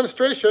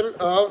demonstration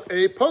of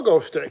a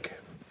pogo stick.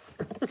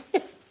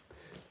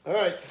 All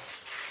right,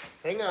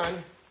 hang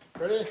on.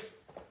 Ready?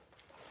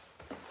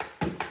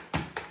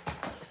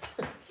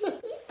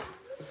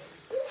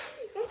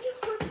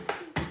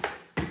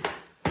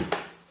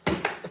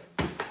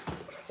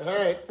 All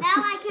right. Now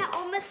I can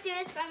almost do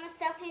this by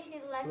myself if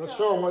you let go. Let's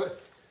show them what it...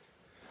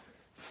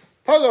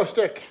 Pogo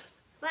stick.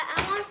 But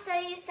I want to show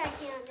you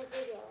something on the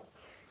video.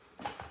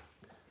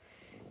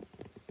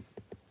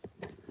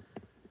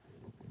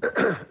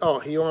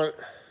 Oh, you want...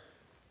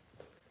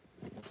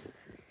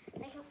 I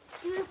can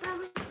do it by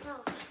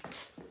myself.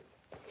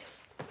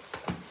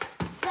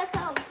 Let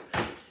go.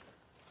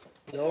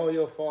 No,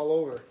 you'll fall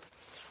over.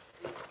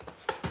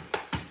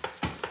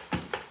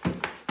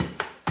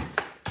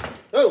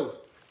 Oh!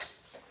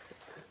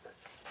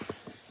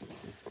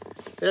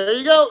 There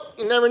you go.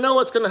 You never know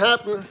what's going to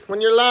happen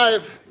when you're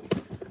live.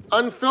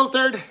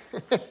 Unfiltered.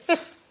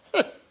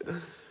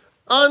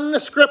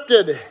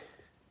 Unscripted.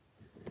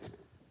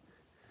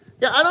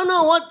 Yeah, I don't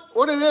know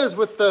what it is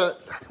with the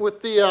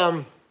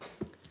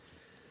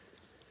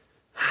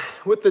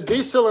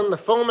diesel and the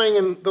foaming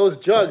and those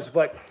jugs,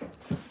 but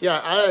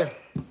yeah,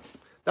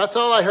 that's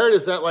all I heard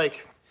is that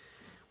like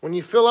when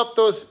you fill up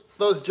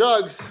those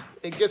jugs,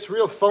 it gets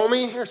real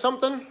foamy or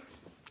something.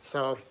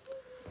 So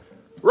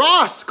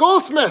Ross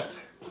Goldsmith.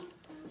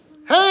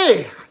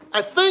 Hey, I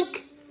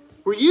think,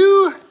 were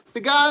you the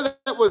guy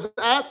that was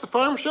at the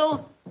farm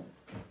show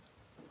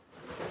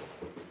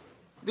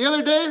the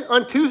other day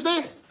on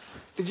Tuesday?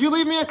 Did you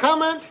leave me a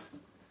comment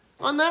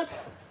on that?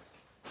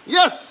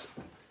 Yes.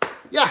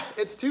 Yeah,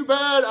 it's too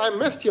bad I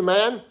missed you,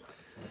 man.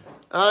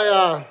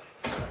 I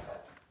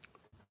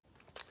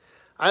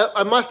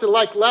must have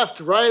like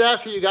left right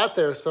after you got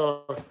there,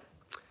 so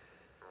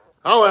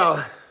oh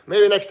well,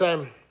 maybe next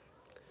time.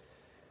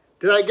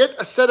 Did I get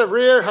a set of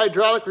rear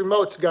hydraulic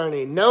remotes,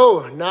 Garney?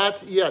 No,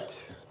 not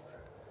yet.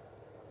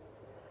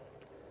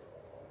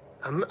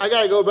 I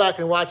gotta go back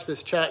and watch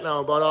this chat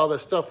now about all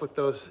this stuff with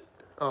those.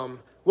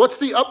 What's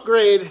the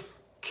upgrade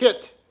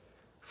kit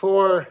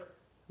for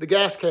the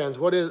gas cans?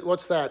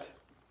 What's that?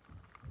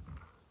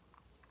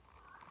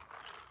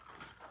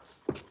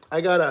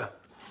 That's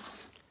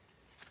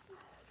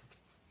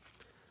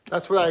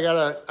what I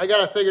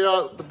gotta figure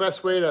out the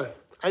best way to.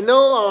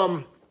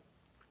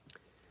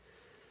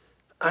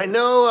 I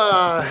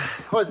know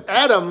what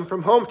Adam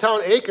from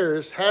Hometown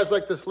Acres has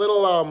like this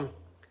little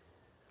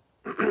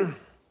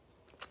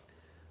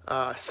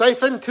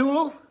siphon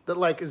tool that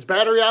like is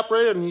battery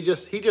operated, and he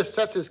just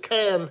sets his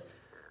can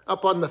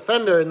up on the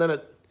fender, and then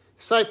it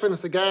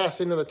siphons the gas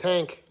into the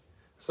tank.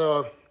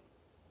 So,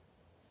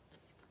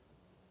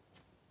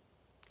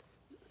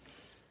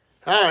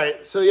 all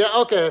right. So yeah,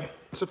 okay.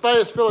 So if I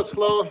just fill it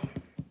slow,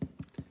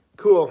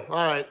 cool.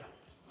 All right.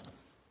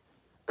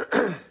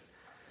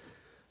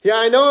 Yeah,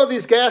 I know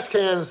these gas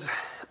cans,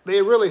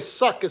 they really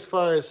suck as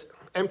far as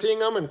emptying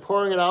them and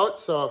pouring it out,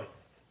 so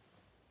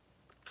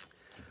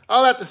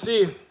I'll have to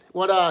see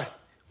what I'm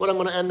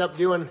going to end up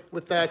doing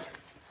with that.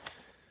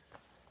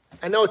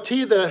 I know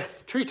the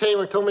tree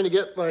tamer told me to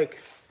get like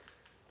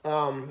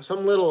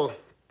some little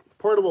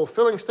portable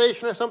filling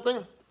station or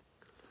something.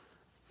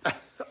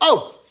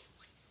 Oh!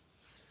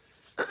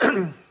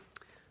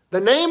 The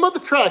name of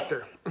the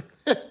tractor.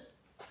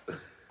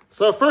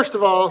 So first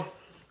of all,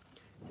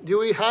 do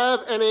we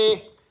have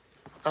any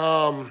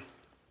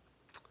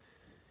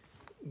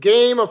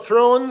Game of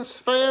Thrones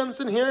fans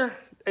in here?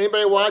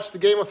 Anybody watch the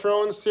Game of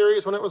Thrones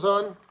series when it was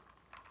on?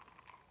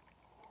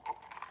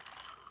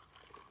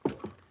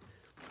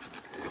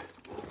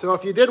 So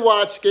if you did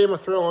watch Game of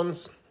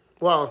Thrones,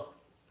 well,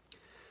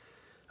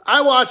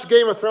 I watched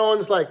Game of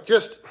Thrones like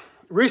just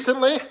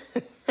recently.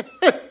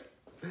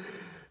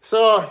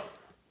 So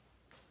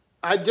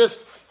I just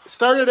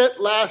started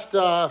it last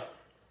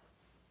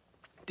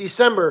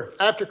December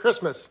after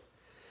Christmas.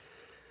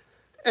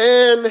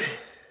 And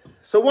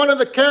so one of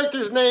the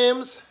characters'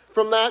 names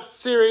from that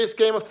series,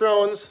 Game of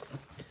Thrones,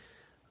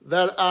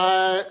 that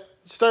I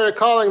started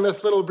calling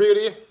this little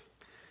beauty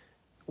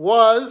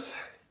was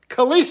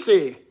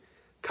Khaleesi.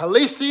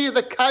 Khaleesi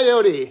the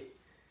Coyote,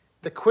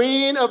 the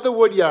queen of the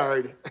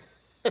woodyard.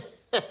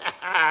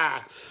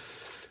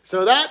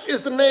 So that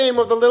is the name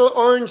of the little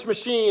orange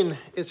machine,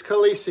 is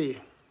Khaleesi.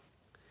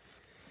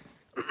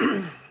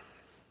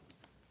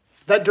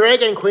 The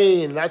Dragon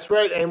Queen, that's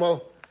right,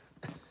 Emil.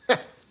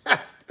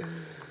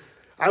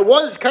 I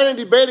was kind of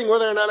debating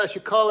whether or not I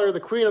should call her the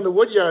Queen of the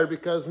Woodyard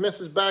because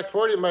Mrs. Back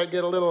 40 might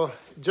get a little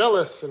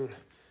jealous and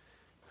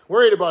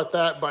worried about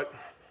that, but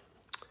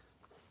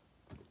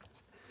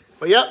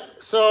yep,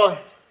 so,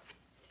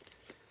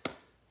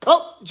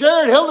 oh,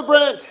 Jared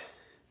Hildebrandt.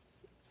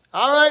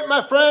 All right,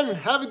 my friend,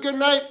 have a good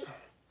night.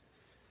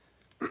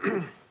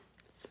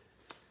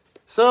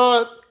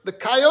 So the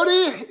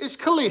coyote is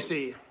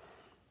Khaleesi,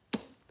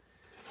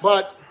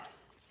 but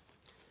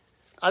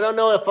I don't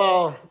know if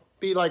I'll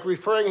be like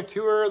referring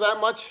to her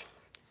that much.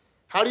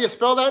 How do you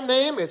spell that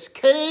name? It's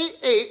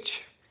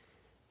Khalleesi.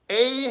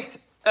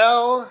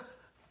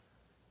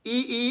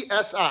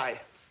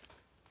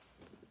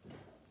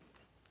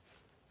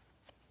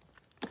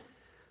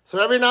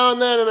 So every now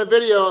and then in a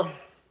video,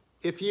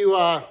 if you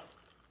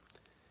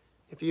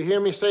hear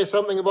me say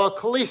something about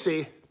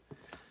Khaleesi,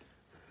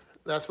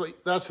 that's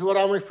what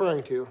I'm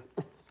referring to.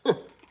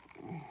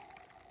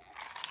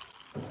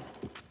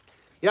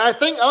 Yeah, I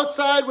think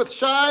Outside with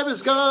Shive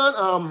is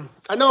gone.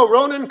 I know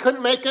Ronan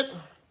couldn't make it.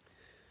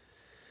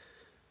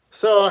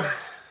 So,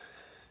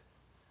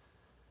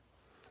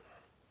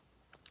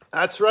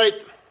 that's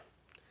right.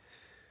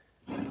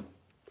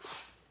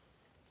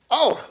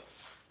 Oh!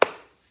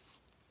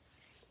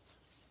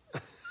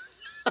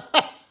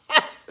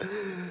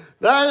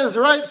 That is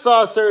right,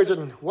 Saw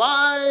Surgeon.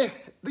 Why?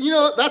 You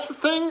know, that's the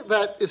thing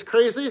that is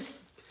crazy,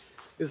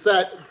 is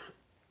that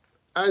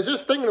I was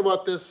just thinking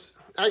about this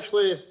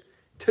actually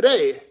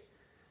today.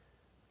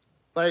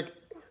 Like,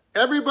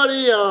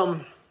 everybody,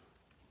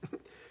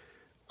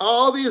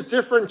 all these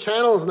different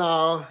channels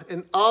now,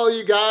 and all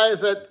you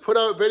guys that put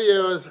out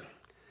videos,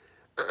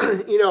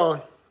 you know,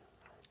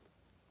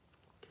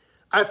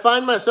 I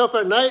find myself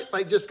at night,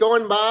 like just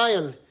going by,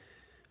 and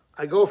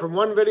I go from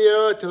one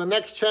video to the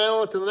next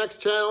channel, to the next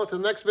channel, to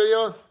the next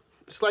video.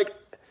 It's like,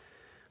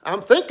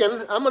 I'm thinking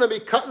I'm going to be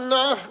cutting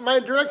off my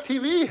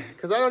DirecTV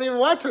because I don't even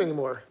watch it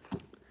anymore.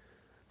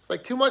 It's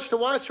like too much to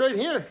watch right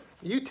here.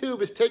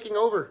 YouTube is taking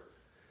over.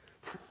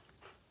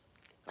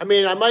 I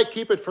mean, I might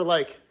keep it for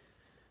like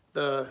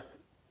the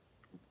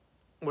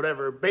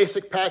whatever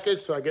basic package,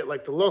 so I get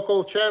like the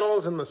local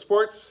channels and the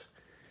sports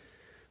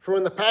for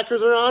when the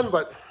Packers are on,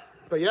 but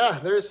yeah,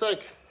 there's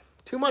like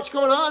too much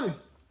going on.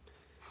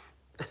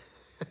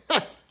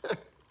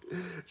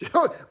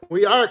 Joe,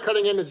 we are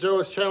cutting into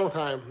Joe's channel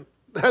time.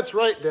 That's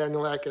right,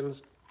 Daniel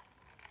Atkins.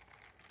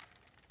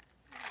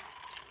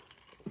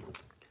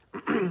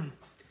 And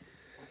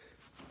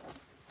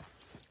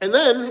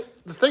then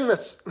the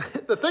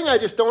thing I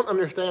just don't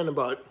understand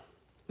about,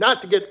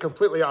 not to get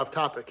completely off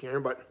topic here,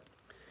 but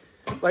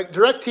like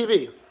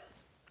DirecTV.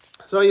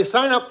 So you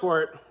sign up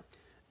for it,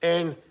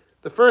 and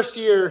the first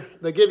year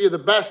they give you the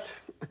best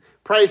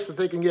price that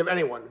they can give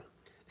anyone.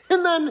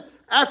 And then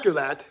after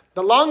that,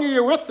 the longer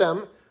you're with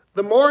them,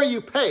 the more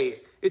you pay.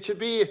 It should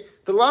be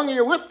the longer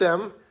you're with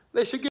them,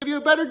 they should give you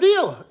a better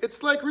deal.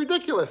 It's like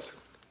ridiculous.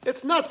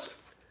 It's nuts.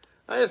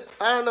 I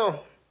don't know.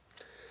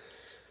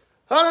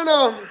 I don't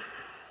know.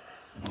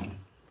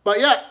 But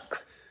yeah,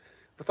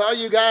 with all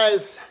you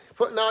guys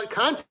putting out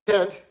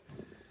content,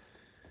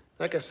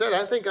 like I said,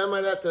 I think I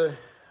might have to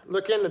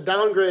look into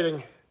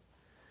downgrading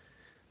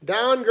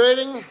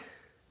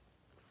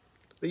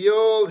the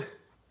old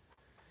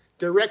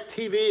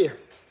DirecTV.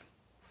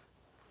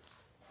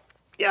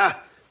 Yeah,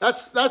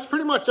 that's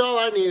pretty much all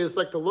I need is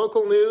like the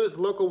local news,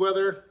 local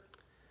weather.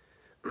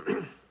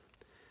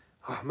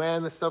 Oh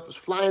man, this stuff is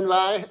flying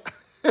by.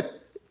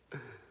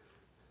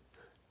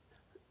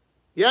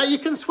 Yeah, you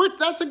can switch.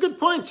 That's a good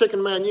point,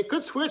 Chicken Man. You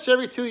could switch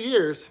every 2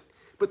 years,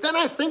 but then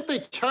I think they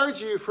charge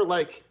you for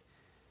like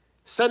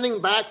sending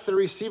back the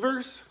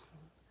receivers.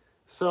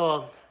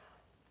 So,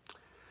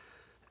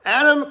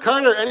 Adam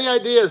Carter, any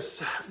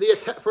ideas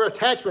for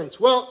attachments?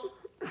 Well,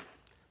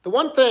 the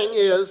one thing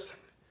is,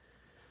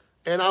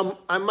 and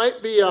I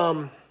might be,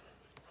 I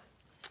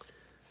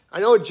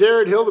know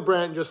Jared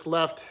Hildebrand just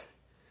left,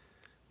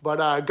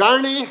 but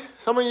Garney,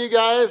 some of you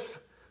guys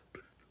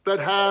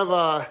that have,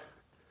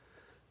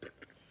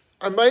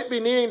 I might be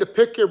needing to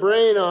pick your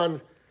brain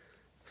on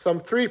some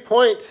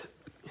 3-point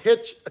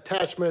hitch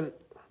attachment,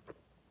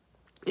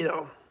 you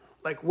know,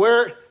 like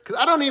where, because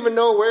I don't even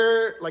know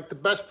where, like the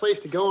best place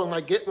to go and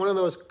like get one of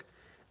those,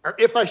 or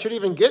if I should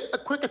even get a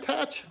quick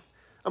attach.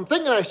 I'm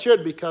thinking I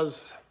should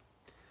because,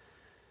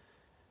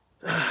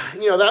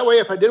 you know, that way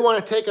if I did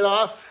want to take it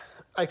off,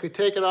 I could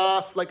take it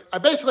off. Like I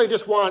basically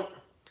just want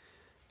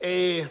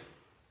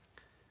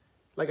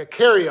like a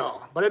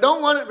carry-all, but I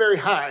don't want it very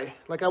high.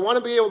 Like I want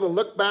to be able to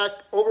look back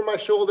over my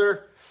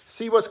shoulder,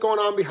 see what's going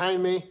on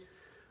behind me.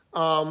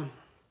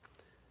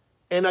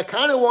 And I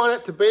kind of want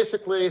it to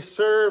basically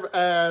serve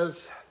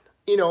as,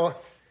 you know,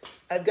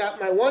 I've got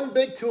my one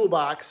big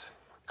toolbox.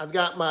 I've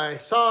got my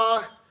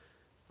saw,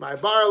 my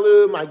bar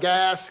lube, my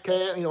gas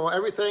can, you know,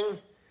 everything.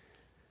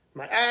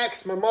 My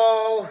axe, my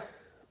maul,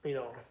 you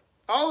know,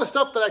 all the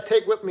stuff that I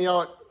take with me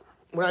out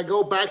when I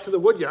go back to the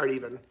wood yard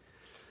even.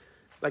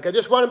 Like I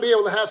just want to be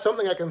able to have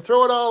something I can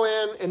throw it all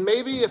in, and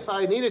maybe if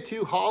I needed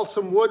to haul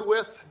some wood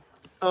with.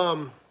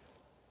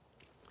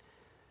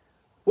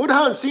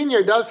 Woodhound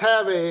Senior does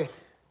have a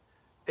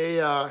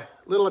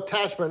little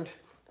attachment,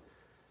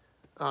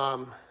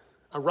 a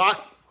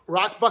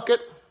rock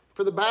bucket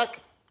for the back.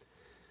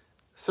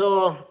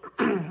 So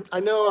I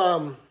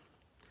know,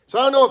 so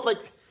I don't know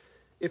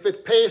if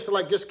it pays to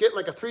like just get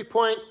like a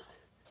 3-point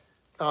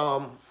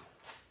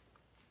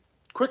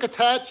quick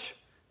attach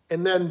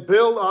and then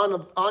build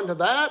onto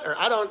that, or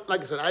I don't,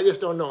 like I said, I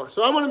just don't know.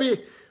 So I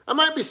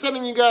might be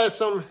sending you guys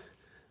some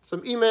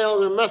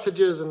emails or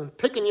messages and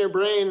picking your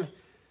brain,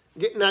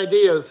 getting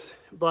ideas.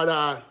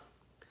 But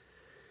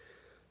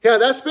yeah,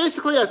 that's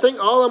basically, I think,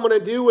 all I'm going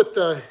to do with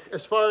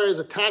as far as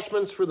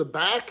attachments for the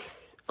back.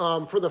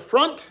 For the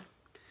front,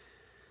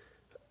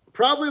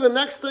 probably the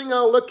next thing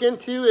I'll look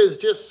into is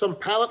just some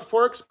pallet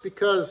forks,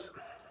 because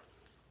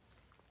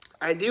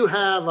I do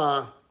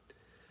have,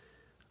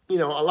 you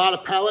know, a lot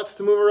of pallets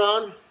to move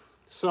around.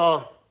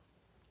 So,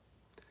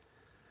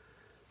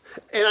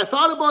 and I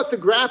thought about the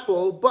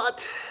grapple,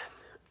 but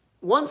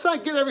once I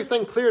get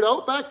everything cleared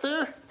out back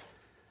there,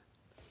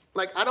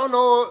 like, I don't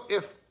know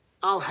if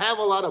I'll have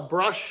a lot of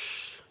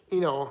brush,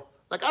 you know,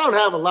 like I don't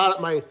have a lot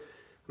of I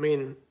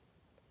mean,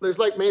 there's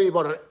like maybe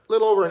about a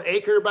little over an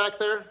acre back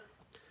there.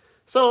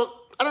 So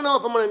I don't know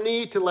if I'm going to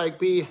need to like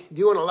be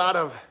doing a lot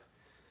of,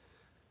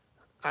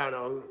 I don't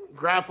know,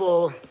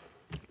 grapple.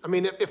 I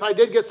mean, if I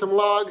did get some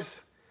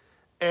logs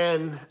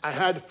and I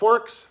had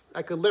forks,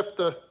 I could lift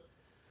the,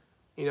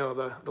 you know,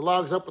 the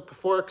logs up with the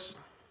forks.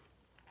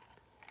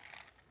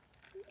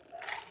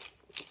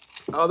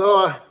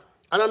 Although,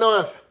 I don't know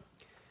if,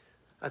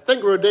 I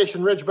think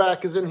Rhodesian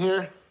Ridgeback is in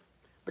here.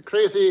 the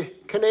crazy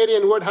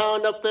Canadian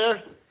woodhound up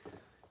there,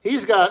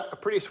 he's got a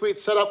pretty sweet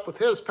setup with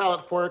his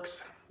pallet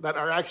forks that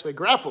are actually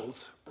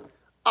grapples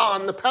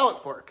on the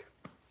pallet fork.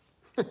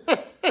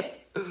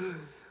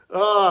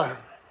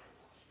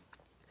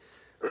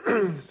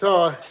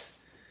 So,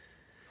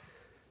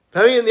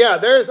 I mean, yeah,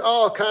 there's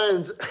all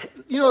kinds,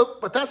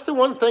 but that's the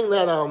one thing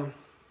that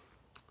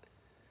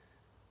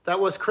that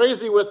was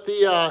crazy with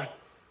the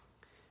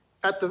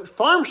at the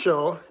farm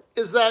show,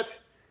 is that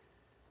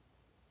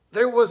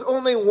there was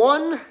only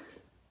one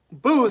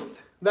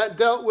booth that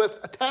dealt with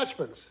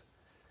attachments,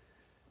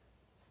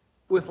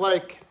 with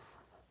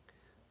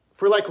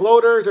for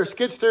loaders or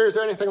skid steers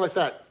or anything like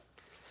that.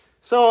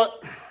 So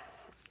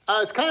I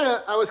was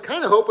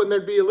kind of hoping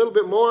there'd be a little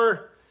bit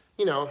more,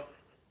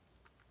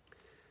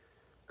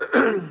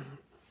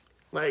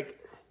 like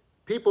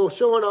people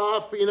showing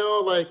off,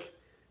 like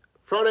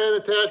front end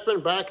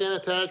attachment, back end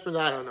attachment.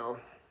 I don't know.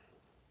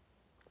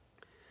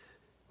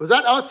 Was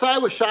that outside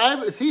with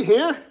Shibe? Is he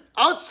here?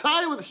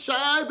 Outside with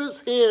Shibe is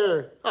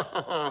here.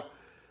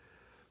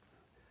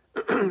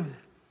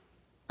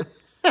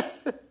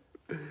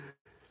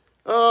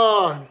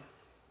 Oh.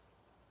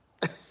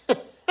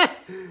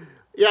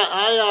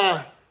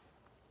 Yeah,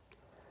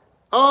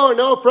 oh,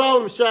 no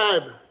problem,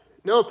 Shibe.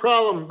 No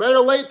problem. Better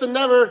late than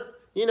never.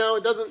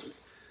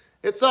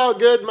 It's all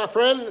good, my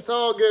friend. It's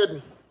all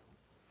good.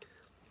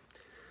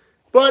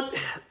 But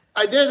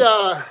I did,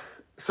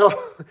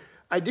 so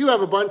I do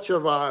have a bunch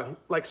of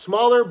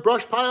smaller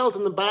brush piles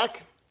in the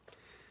back.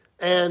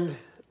 And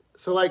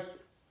so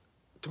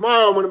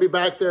tomorrow I'm going to be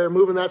back there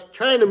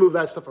trying to move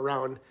that stuff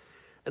around.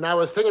 And I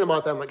was thinking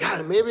about that. I'm like,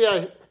 God, maybe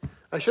I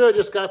should have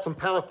just got some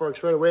pallet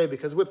forks right away,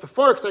 because with the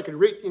forks I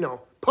could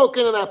poke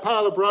into that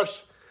pile of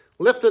brush,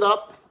 lift it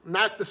up,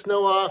 knock the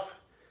snow off,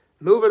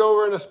 move it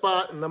over in a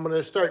spot, and I'm going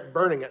to start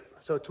burning it.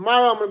 So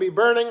tomorrow I'm going to be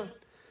burning,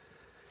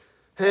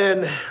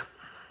 and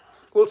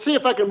we'll see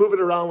if I can move it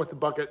around with the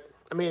bucket.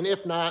 I mean,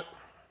 if not.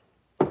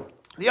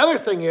 The other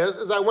thing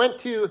is I went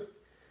to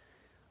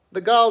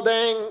the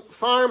Galdang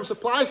farm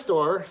supply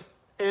store,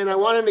 and I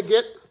wanted to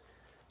get,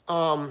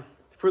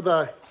 for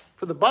the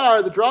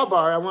bar, the draw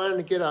bar, I wanted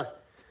to get a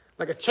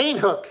chain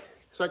hook,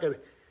 so I could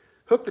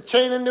hook the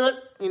chain into it,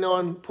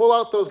 and pull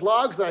out those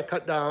logs that I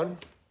cut down,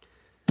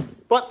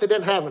 but they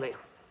didn't have any.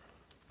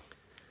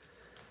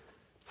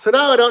 So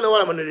now I don't know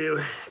what I'm going to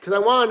do, because I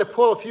wanted to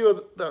pull a few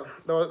of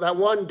that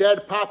one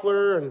dead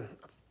poplar and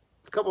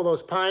a couple of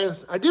those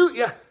pines. I did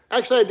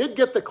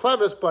get the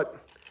clevis, but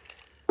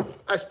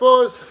I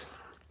suppose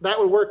that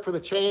would work for the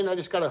chain. I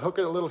just got to hook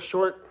it a little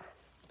short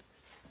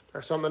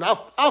or something.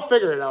 I'll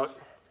figure it out.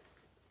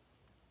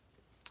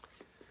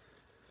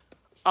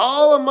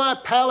 All of my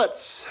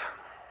pallets,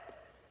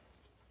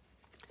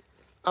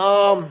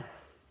 I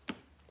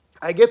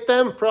get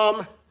them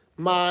from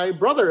my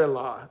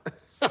brother-in-law.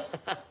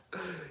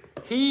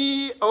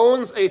 He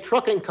owns a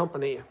trucking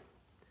company,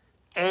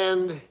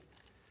 and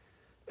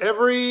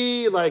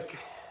every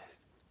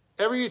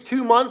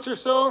 2 months or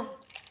so,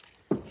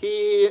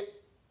 he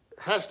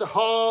has to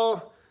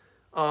haul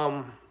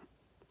a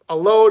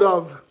load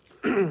of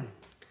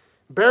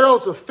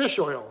barrels of fish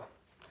oil,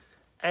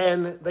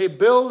 and they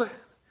build,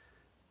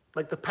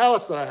 the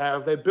pallets that I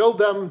have, they build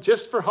them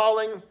just for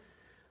hauling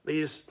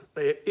these.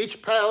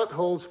 Each pallet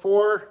holds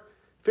 4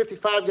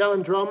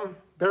 55-gallon drum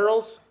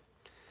barrels.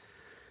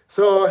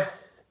 So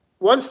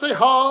once they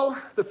haul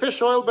the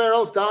fish oil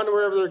barrels down to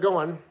wherever they're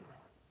going,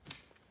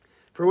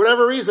 for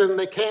whatever reason,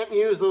 they can't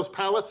use those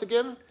pallets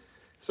again.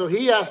 So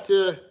he has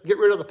to get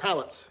rid of the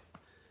pallets.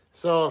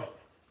 So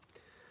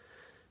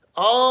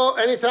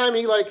anytime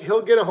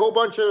he'll get a whole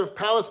bunch of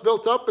pallets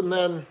built up, and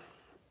then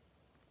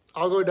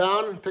I'll go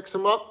down, pick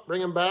some up,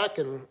 bring them back,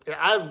 and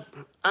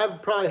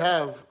I've probably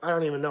have, I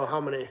don't even know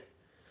how many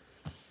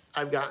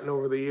I've gotten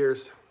over the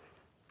years.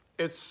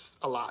 It's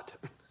a lot.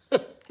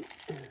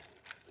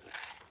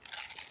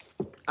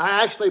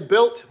 I actually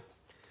built,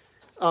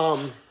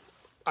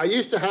 I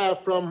used to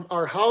have from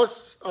our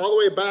house all the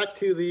way back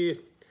to the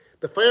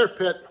fire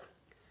pit,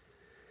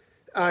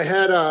 I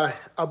had a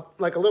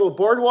little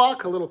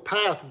boardwalk, a little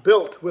path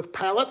built with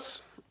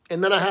pallets,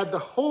 and then I had the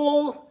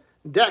whole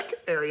deck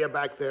area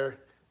back there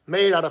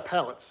made out of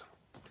pallets.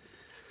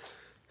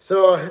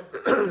 So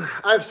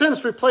I've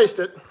since replaced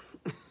it,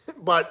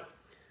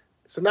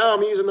 so now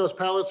I'm using those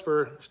pallets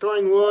for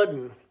storing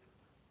wood,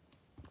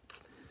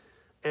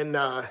 and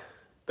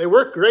they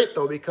work great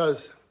though,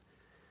 because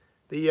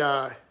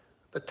the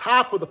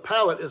top of the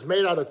pallet is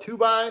made out of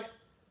 2x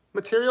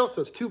material,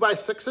 so it's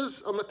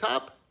 2x6s on the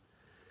top.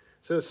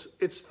 So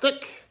it's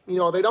thick.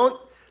 They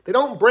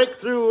don't break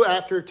through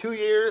after 2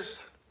 years.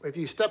 If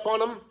you step on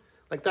them,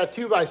 that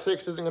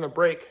 2x6 isn't going to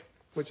break,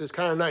 which is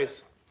kind of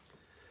nice.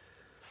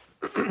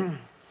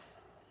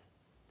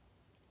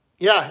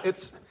 Yeah,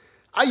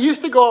 I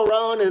used to go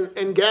around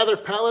and gather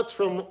pallets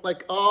from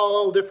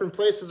all different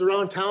places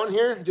around town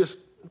here. Just,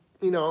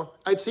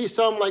 I'd see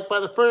some by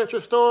the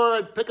furniture store,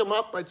 I'd pick them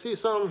up. I'd see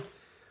some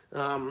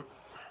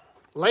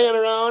laying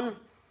around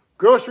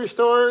grocery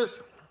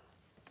stores.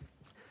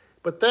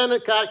 But then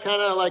it got kind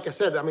of, like I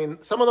said,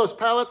 some of those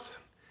pallets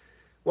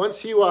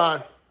once you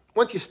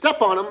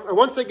step on them, or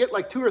once they get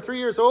like 2 or 3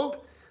 years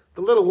old,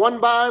 the little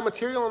 1x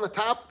material on the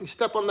top, you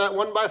step on that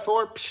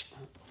 1x4, psh,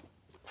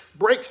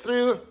 breaks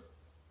through,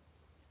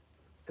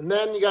 and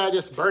then you gotta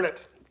just burn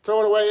it.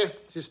 Throw it away,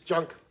 it's just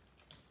junk.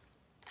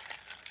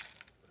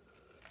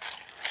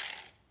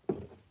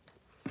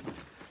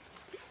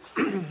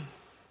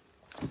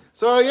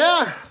 So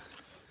yeah,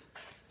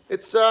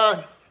 it's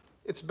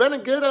been a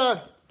good,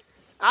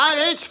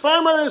 IH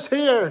Farmer is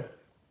here.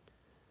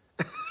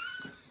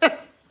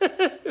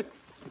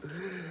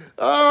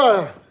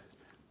 Oh,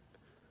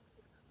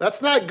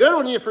 that's not good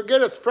when you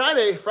forget it's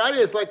Friday. Friday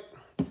is like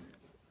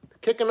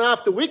kicking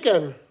off the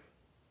weekend.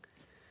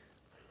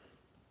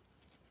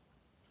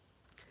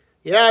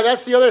 Yeah,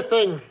 that's the other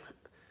thing,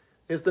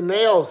 is the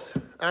nails.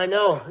 I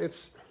know,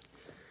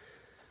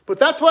 but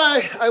that's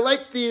why I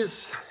like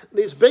these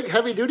big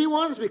heavy duty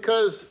ones,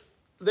 because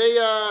they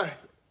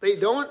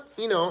don't,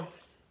 you know,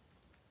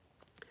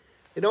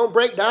 they don't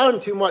break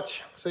down too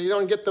much, so you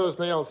don't get those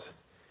nails.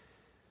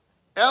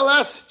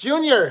 LS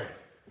Jr.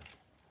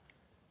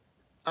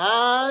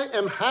 I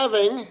am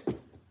having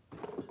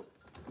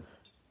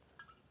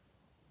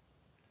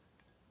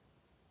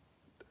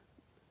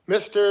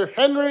Mr.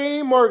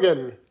 Henry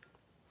Morgan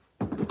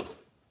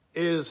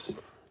is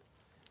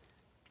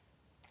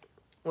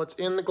what's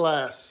in the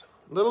glass.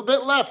 A little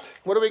bit left.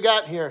 What do we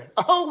got here?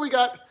 Oh, we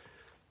got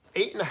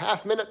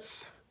 8.5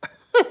 minutes.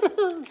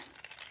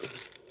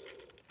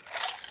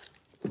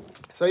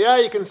 So yeah,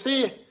 you can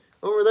see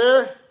over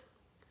there,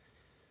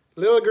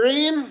 little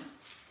green,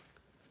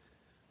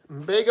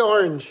 big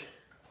orange.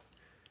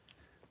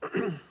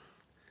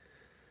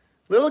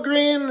 Little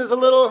green is a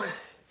little,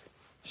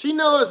 she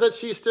knows that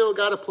she's still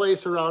got a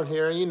place around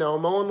here, you know,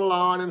 mowing the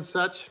lawn and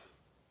such.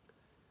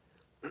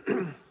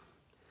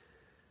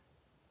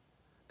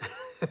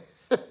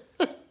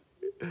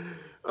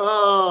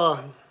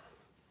 Oh,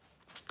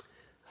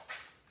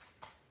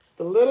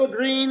 the little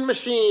green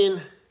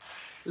machine.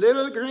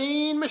 Little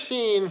green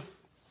machine.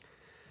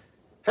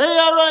 Hey,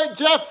 all right,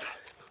 Jeff.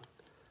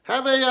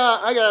 Have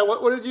a,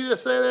 what did you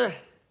just say there?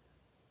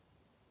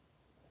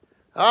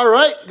 All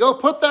right, go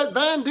put that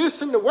Van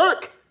Dusen to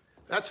work.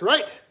 That's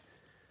right.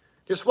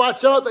 Just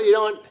watch out that you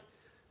don't,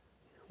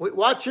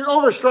 watch your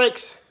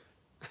overstrikes.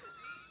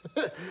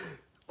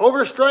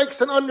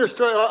 Overstrikes and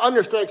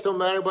understrikes don't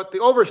matter, but the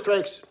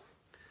overstrikes,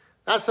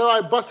 that's how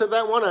I busted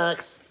that one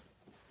axe.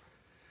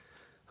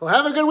 Well,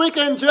 have a good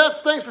weekend,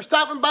 Jeff. Thanks for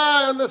stopping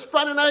by on this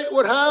Friday night,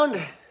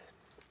 Woodhound.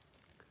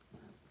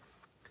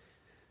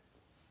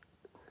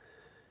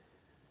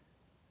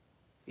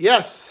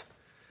 Yes,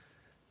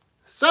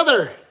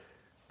 Souther,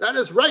 that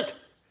is right.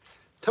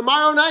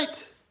 Tomorrow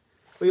night,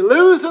 we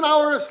lose an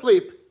hour of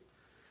sleep,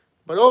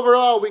 but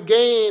overall we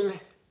gain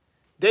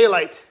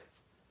daylight.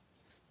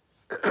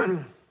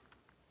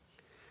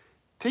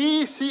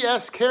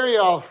 TCS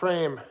carryall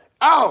frame.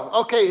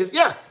 Oh, okay,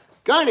 yeah.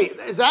 Garney,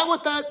 is that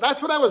what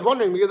that's what I was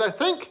wondering, because I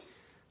think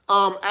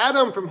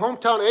Adam from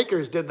Hometown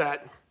Acres did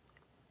that.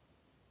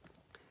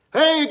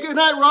 Hey, good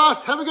night,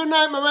 Ross. Have a good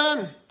night, my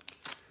man.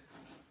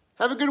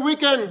 Have a good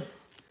weekend.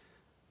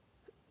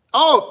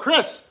 Oh,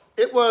 Chris,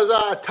 it was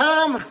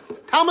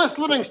Thomas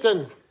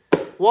Livingston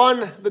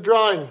won the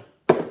drawing.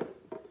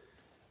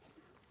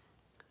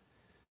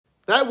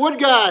 That wood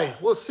guy.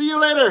 We'll see you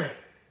later.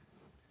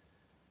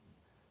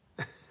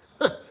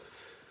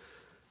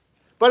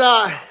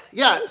 But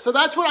yeah, so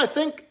that's what I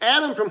think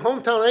Adam from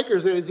Hometown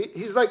Acres is.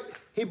 He's like,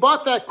 he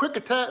bought that quick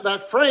attack,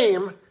 that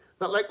frame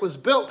that like was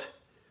built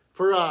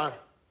for,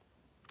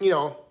 you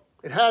know,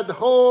 it had the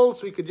hole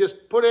so you could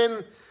just put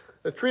in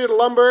the treated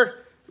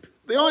lumber.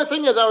 The only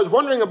thing is I was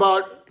wondering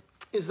about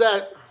is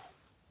that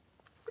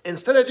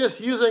instead of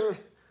just using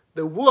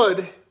the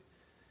wood,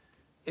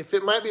 if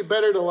it might be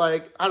better to,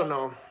 like, I don't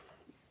know.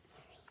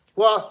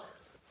 Well,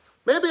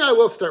 maybe I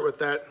will start with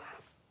that.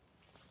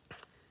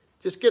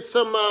 Just get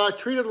some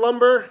treated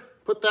lumber,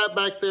 put that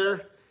back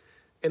there,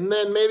 and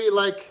then maybe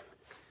like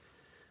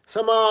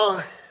some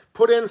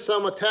put in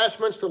some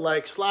attachments to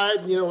like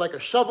slide, you know, like a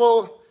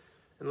shovel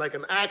and like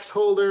an axe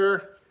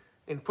holder,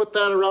 and put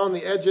that around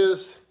the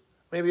edges.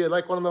 Maybe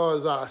like one of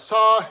those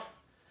saw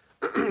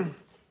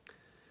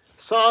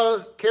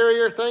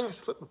carrier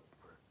things.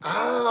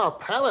 Ah,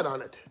 pallet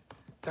on it.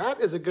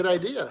 That is a good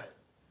idea.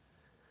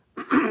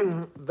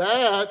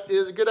 That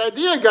is a good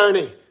idea,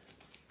 Garney.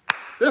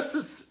 This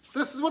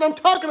is what I'm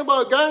talking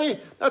about, Garney.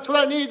 That's what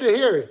I need to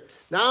hear.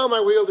 Now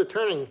my wheels are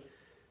turning.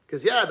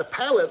 Because, yeah, the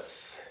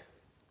pallets.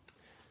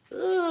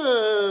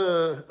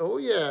 Oh,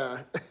 yeah.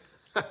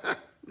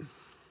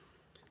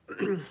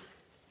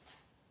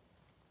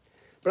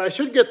 But I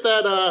should get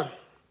that,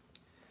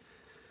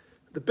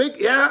 the big,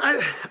 yeah,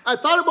 I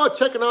thought about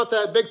checking out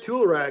that big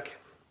tool rack.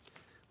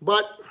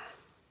 But,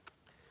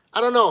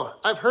 I don't know.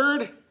 I've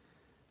heard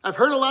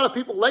a lot of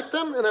people like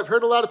them, and I've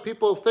heard a lot of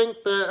people think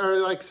that, or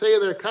like say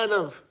they're kind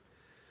of,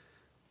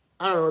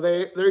 I don't know,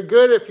 they're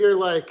good if you're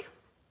like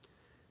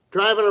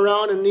driving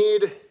around and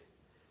need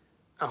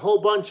a whole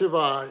bunch of,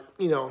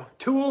 you know,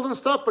 tools and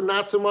stuff, but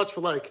not so much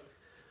for like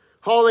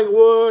hauling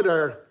wood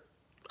or,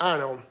 I don't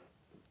know,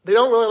 they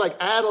don't really like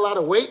add a lot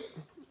of weight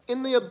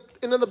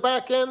into the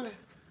back end.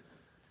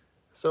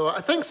 So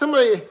I think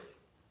somebody,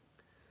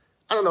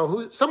 I don't know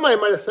who, somebody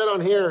might have said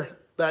on here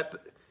that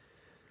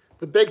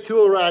the big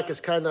tool rack is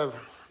kind of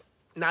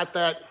not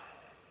that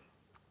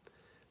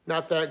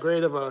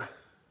great of a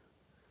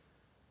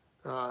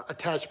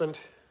attachment.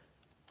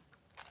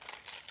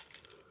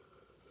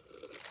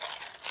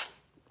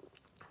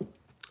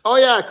 Oh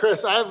yeah,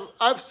 Chris,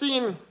 I've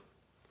seen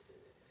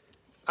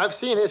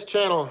his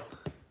channel.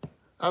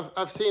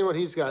 I've seen what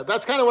he's got.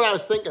 That's kind of what I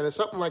was thinking, is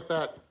something like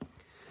that.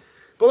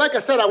 But like I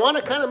said, I want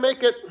to kind of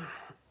make it,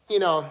 you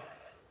know,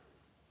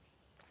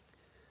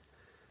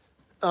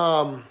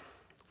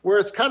 where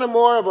it's kind of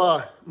more of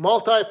a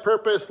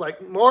multi-purpose,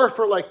 like more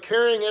for like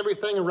carrying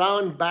everything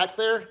around back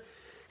there.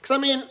 Because I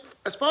mean,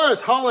 as far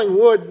as hauling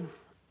wood,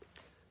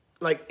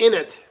 like in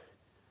it,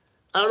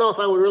 I don't know if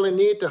I would really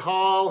need to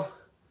haul,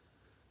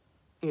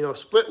 you know,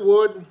 split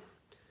wood,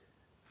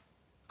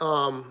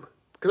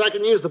 because I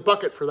can use the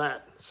bucket for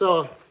that.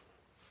 So,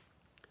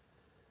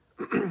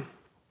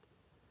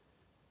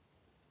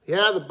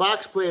 yeah, the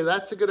box blade,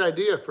 that's a good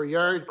idea for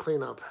yard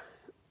cleanup.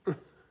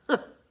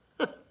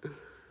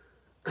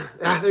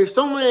 Yeah, there's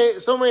so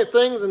many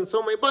things and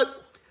so many,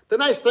 but the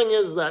nice thing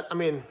is that, I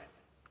mean,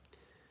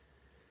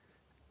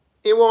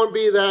 it won't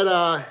be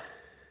that,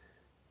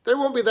 there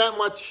won't be that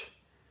much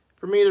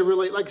for me to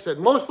really, like I said,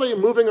 mostly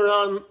moving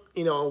around,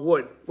 you know,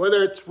 wood,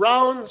 whether it's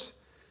rounds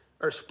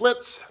or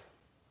splits.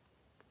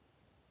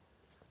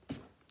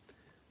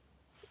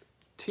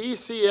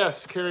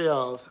 TCS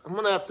carryalls. I'm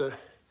gonna have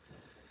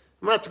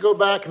to go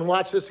back and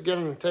watch this again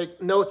and take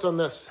notes on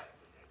this.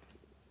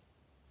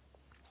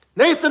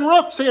 Nathan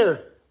Ruff's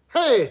here.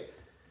 Hey,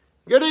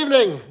 good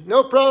evening.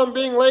 No problem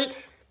being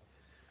late.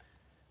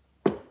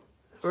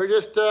 We're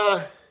just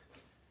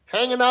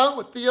hanging out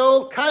with the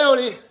old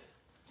Kioti.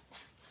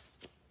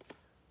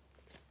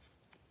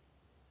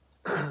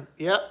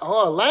 Yeah,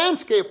 oh, a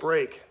landscape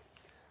rake.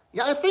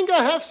 Yeah, I think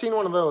I have seen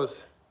one of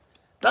those.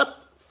 That,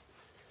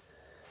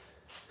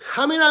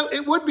 I mean,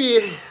 it would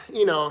be,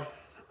 you know,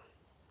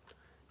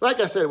 like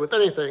I said, with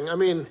anything. I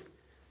mean,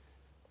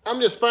 I'm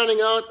just finding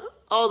out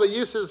all the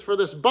uses for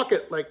this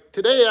bucket. Like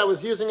today I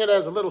was using it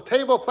as a little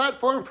table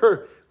platform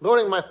for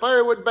loading my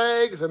firewood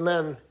bags, and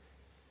then,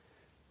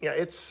 yeah,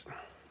 it's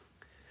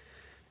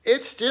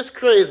just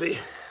crazy.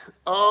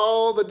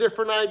 All the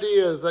different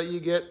ideas that you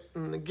get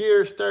and the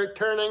gears start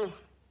turning.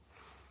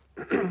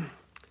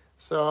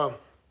 So,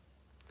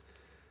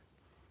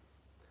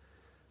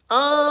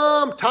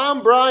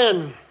 Tom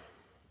Bryan.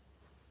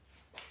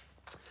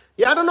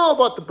 Yeah, I don't know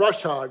about the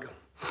brush hog.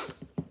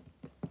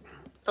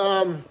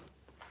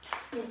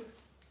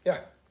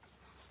 Yeah.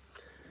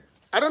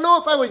 I don't know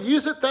if I would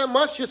use it that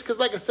much, just because,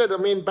 like I said, I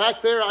mean,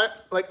 back there,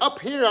 like up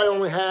here, I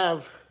only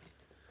have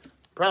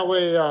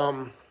probably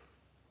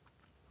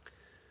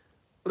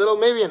little,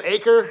 maybe an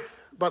acre,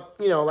 but,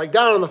 you know, like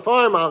down on the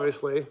farm,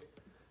 obviously.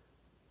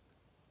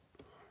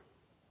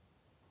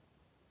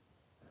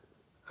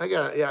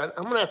 Yeah,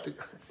 I'm gonna have to,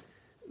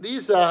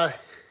 these,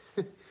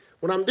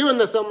 when I'm doing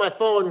this on my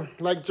phone,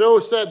 like Joe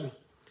said,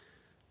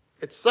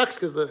 it sucks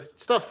because the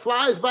stuff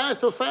flies by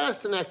so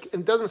fast and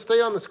it doesn't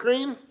stay on the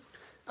screen.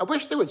 I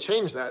wish they would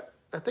change that.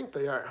 I think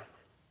they are.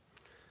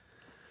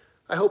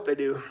 I hope they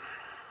do.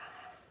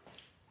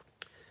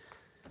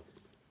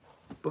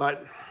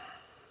 But,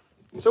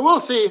 so we'll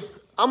see.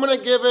 I'm going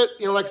to give it,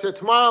 you know, like I said,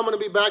 tomorrow I'm going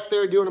to be back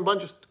there doing a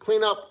bunch of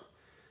cleanup,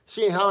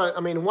 seeing how, I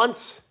mean,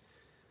 once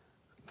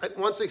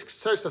it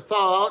starts to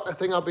thaw out, I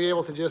think I'll be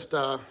able to just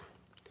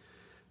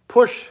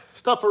push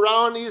stuff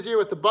around easier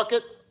with the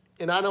bucket.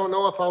 And I don't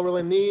know if I'll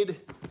really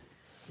need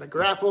the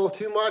grapple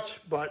too much,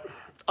 but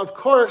of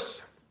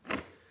course,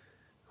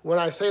 when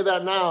I say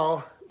that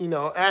now, you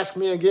know, ask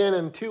me again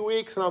in 2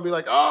 weeks and I'll be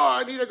like, oh,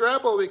 I need a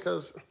grapple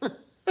because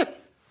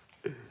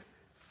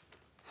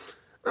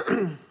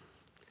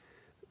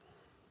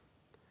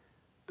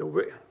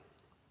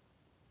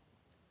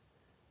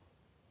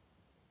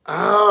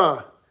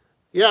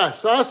yeah,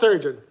 saw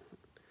surgeon.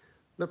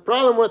 The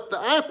problem with the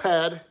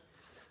iPad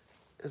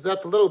is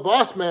that the little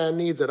boss man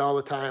needs it all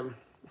the time.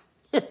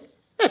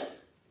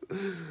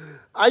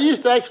 I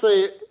used to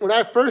actually, when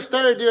I first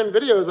started doing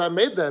videos, I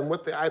made them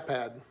with the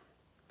iPad.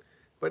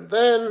 But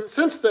then,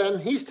 since then,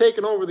 he's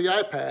taken over the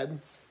iPad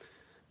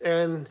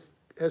and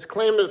has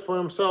claimed it for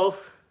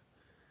himself.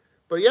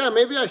 But yeah,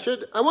 maybe I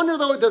should. I wonder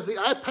though, does the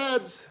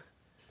iPad's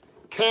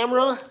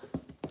camera,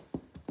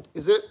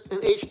 is it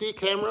an HD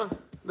camera?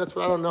 That's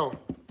what I don't know.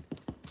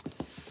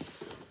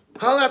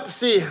 I'll have to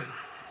see.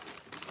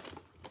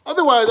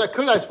 Otherwise, I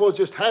could, I suppose,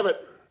 just have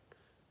it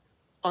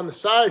on the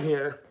side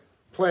here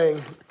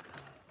playing.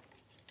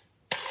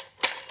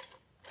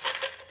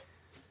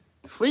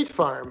 Fleet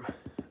Farm.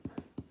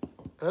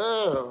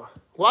 Oh,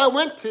 well, I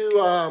went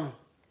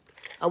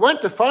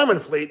to Farm and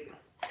Fleet,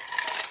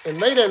 and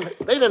they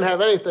didn't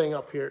have anything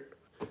up here.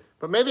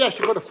 But maybe I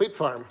should go to Fleet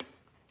Farm.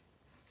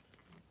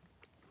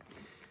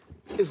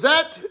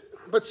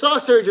 But Saw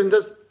Surgeon,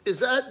 does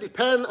that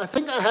depend? I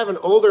think I have an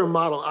older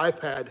model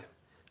iPad.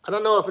 I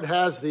don't know if it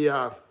has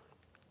the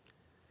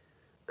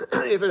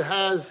if it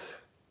has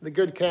the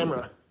good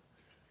camera.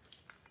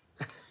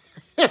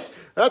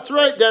 That's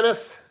right,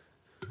 Dennis.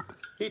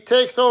 He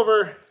takes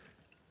over.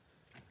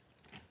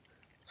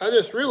 I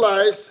just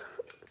realized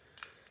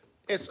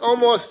it's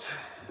almost,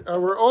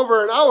 we're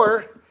over an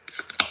hour,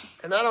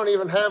 and I don't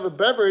even have a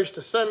beverage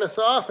to send us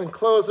off and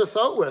close this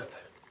out with.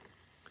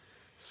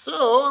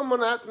 So I'm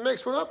gonna have to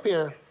mix one up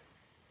here.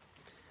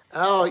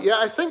 Oh yeah,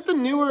 I think the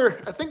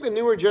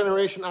newer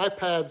generation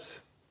iPads,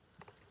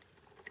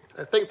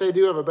 I think they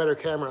do have a better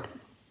camera.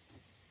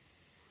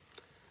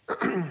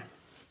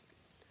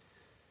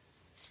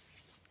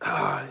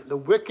 The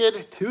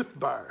Wicked Tooth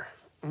Bar.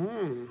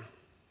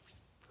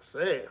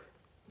 Say.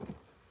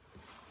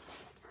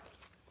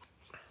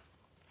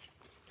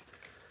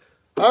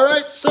 All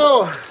right,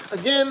 so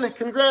again,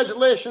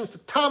 congratulations to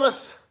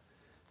Thomas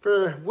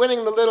for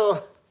winning the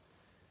little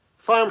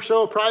farm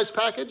show prize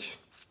package.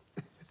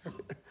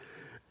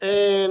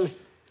 And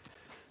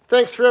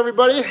thanks for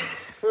everybody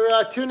for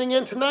tuning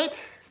in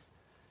tonight.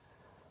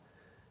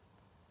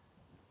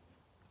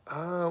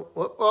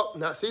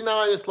 Now see, now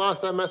I just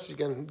lost that message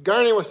again.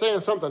 Garney was saying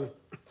something.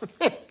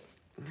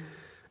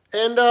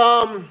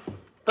 And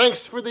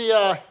thanks to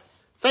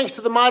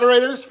the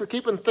moderators for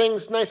keeping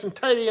things nice and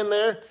tidy in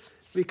there,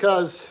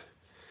 because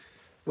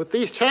with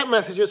these chat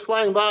messages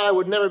flying by, I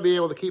would never be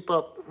able to keep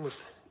up with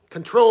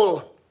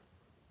control,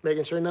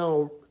 making sure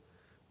no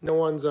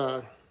one's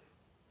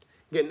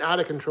getting out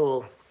of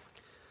control.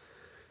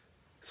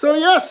 So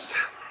yes,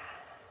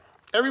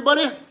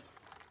 everybody,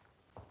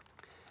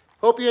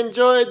 hope you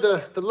enjoyed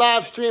the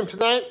live stream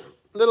tonight.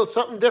 A little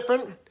something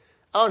different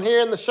out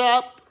here in the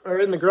shop, or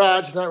in the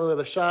garage, not really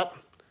the shop,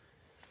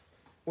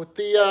 with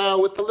the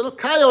little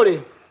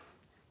coyote,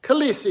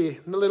 Khaleesi,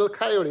 the little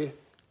coyote.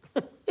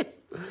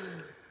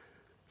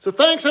 So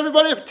thanks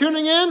everybody for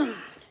tuning in.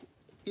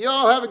 You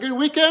all have a good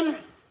weekend.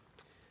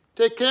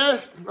 Take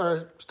care,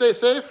 or stay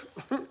safe,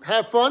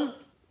 have fun,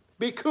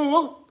 be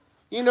cool.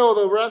 You know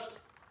the rest.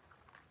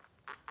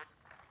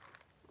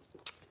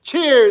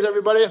 Cheers,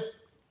 everybody.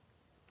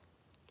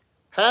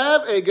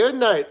 Have a good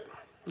night.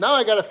 Now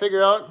I got to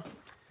figure out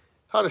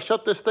how to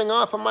shut this thing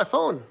off on my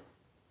phone.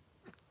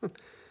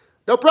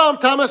 No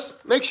problem, Thomas.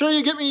 Make sure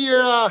you get me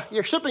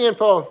your shipping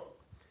info.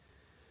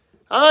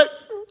 All right.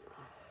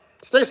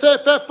 Stay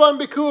safe, have fun,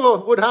 be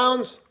cool,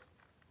 Woodhounds.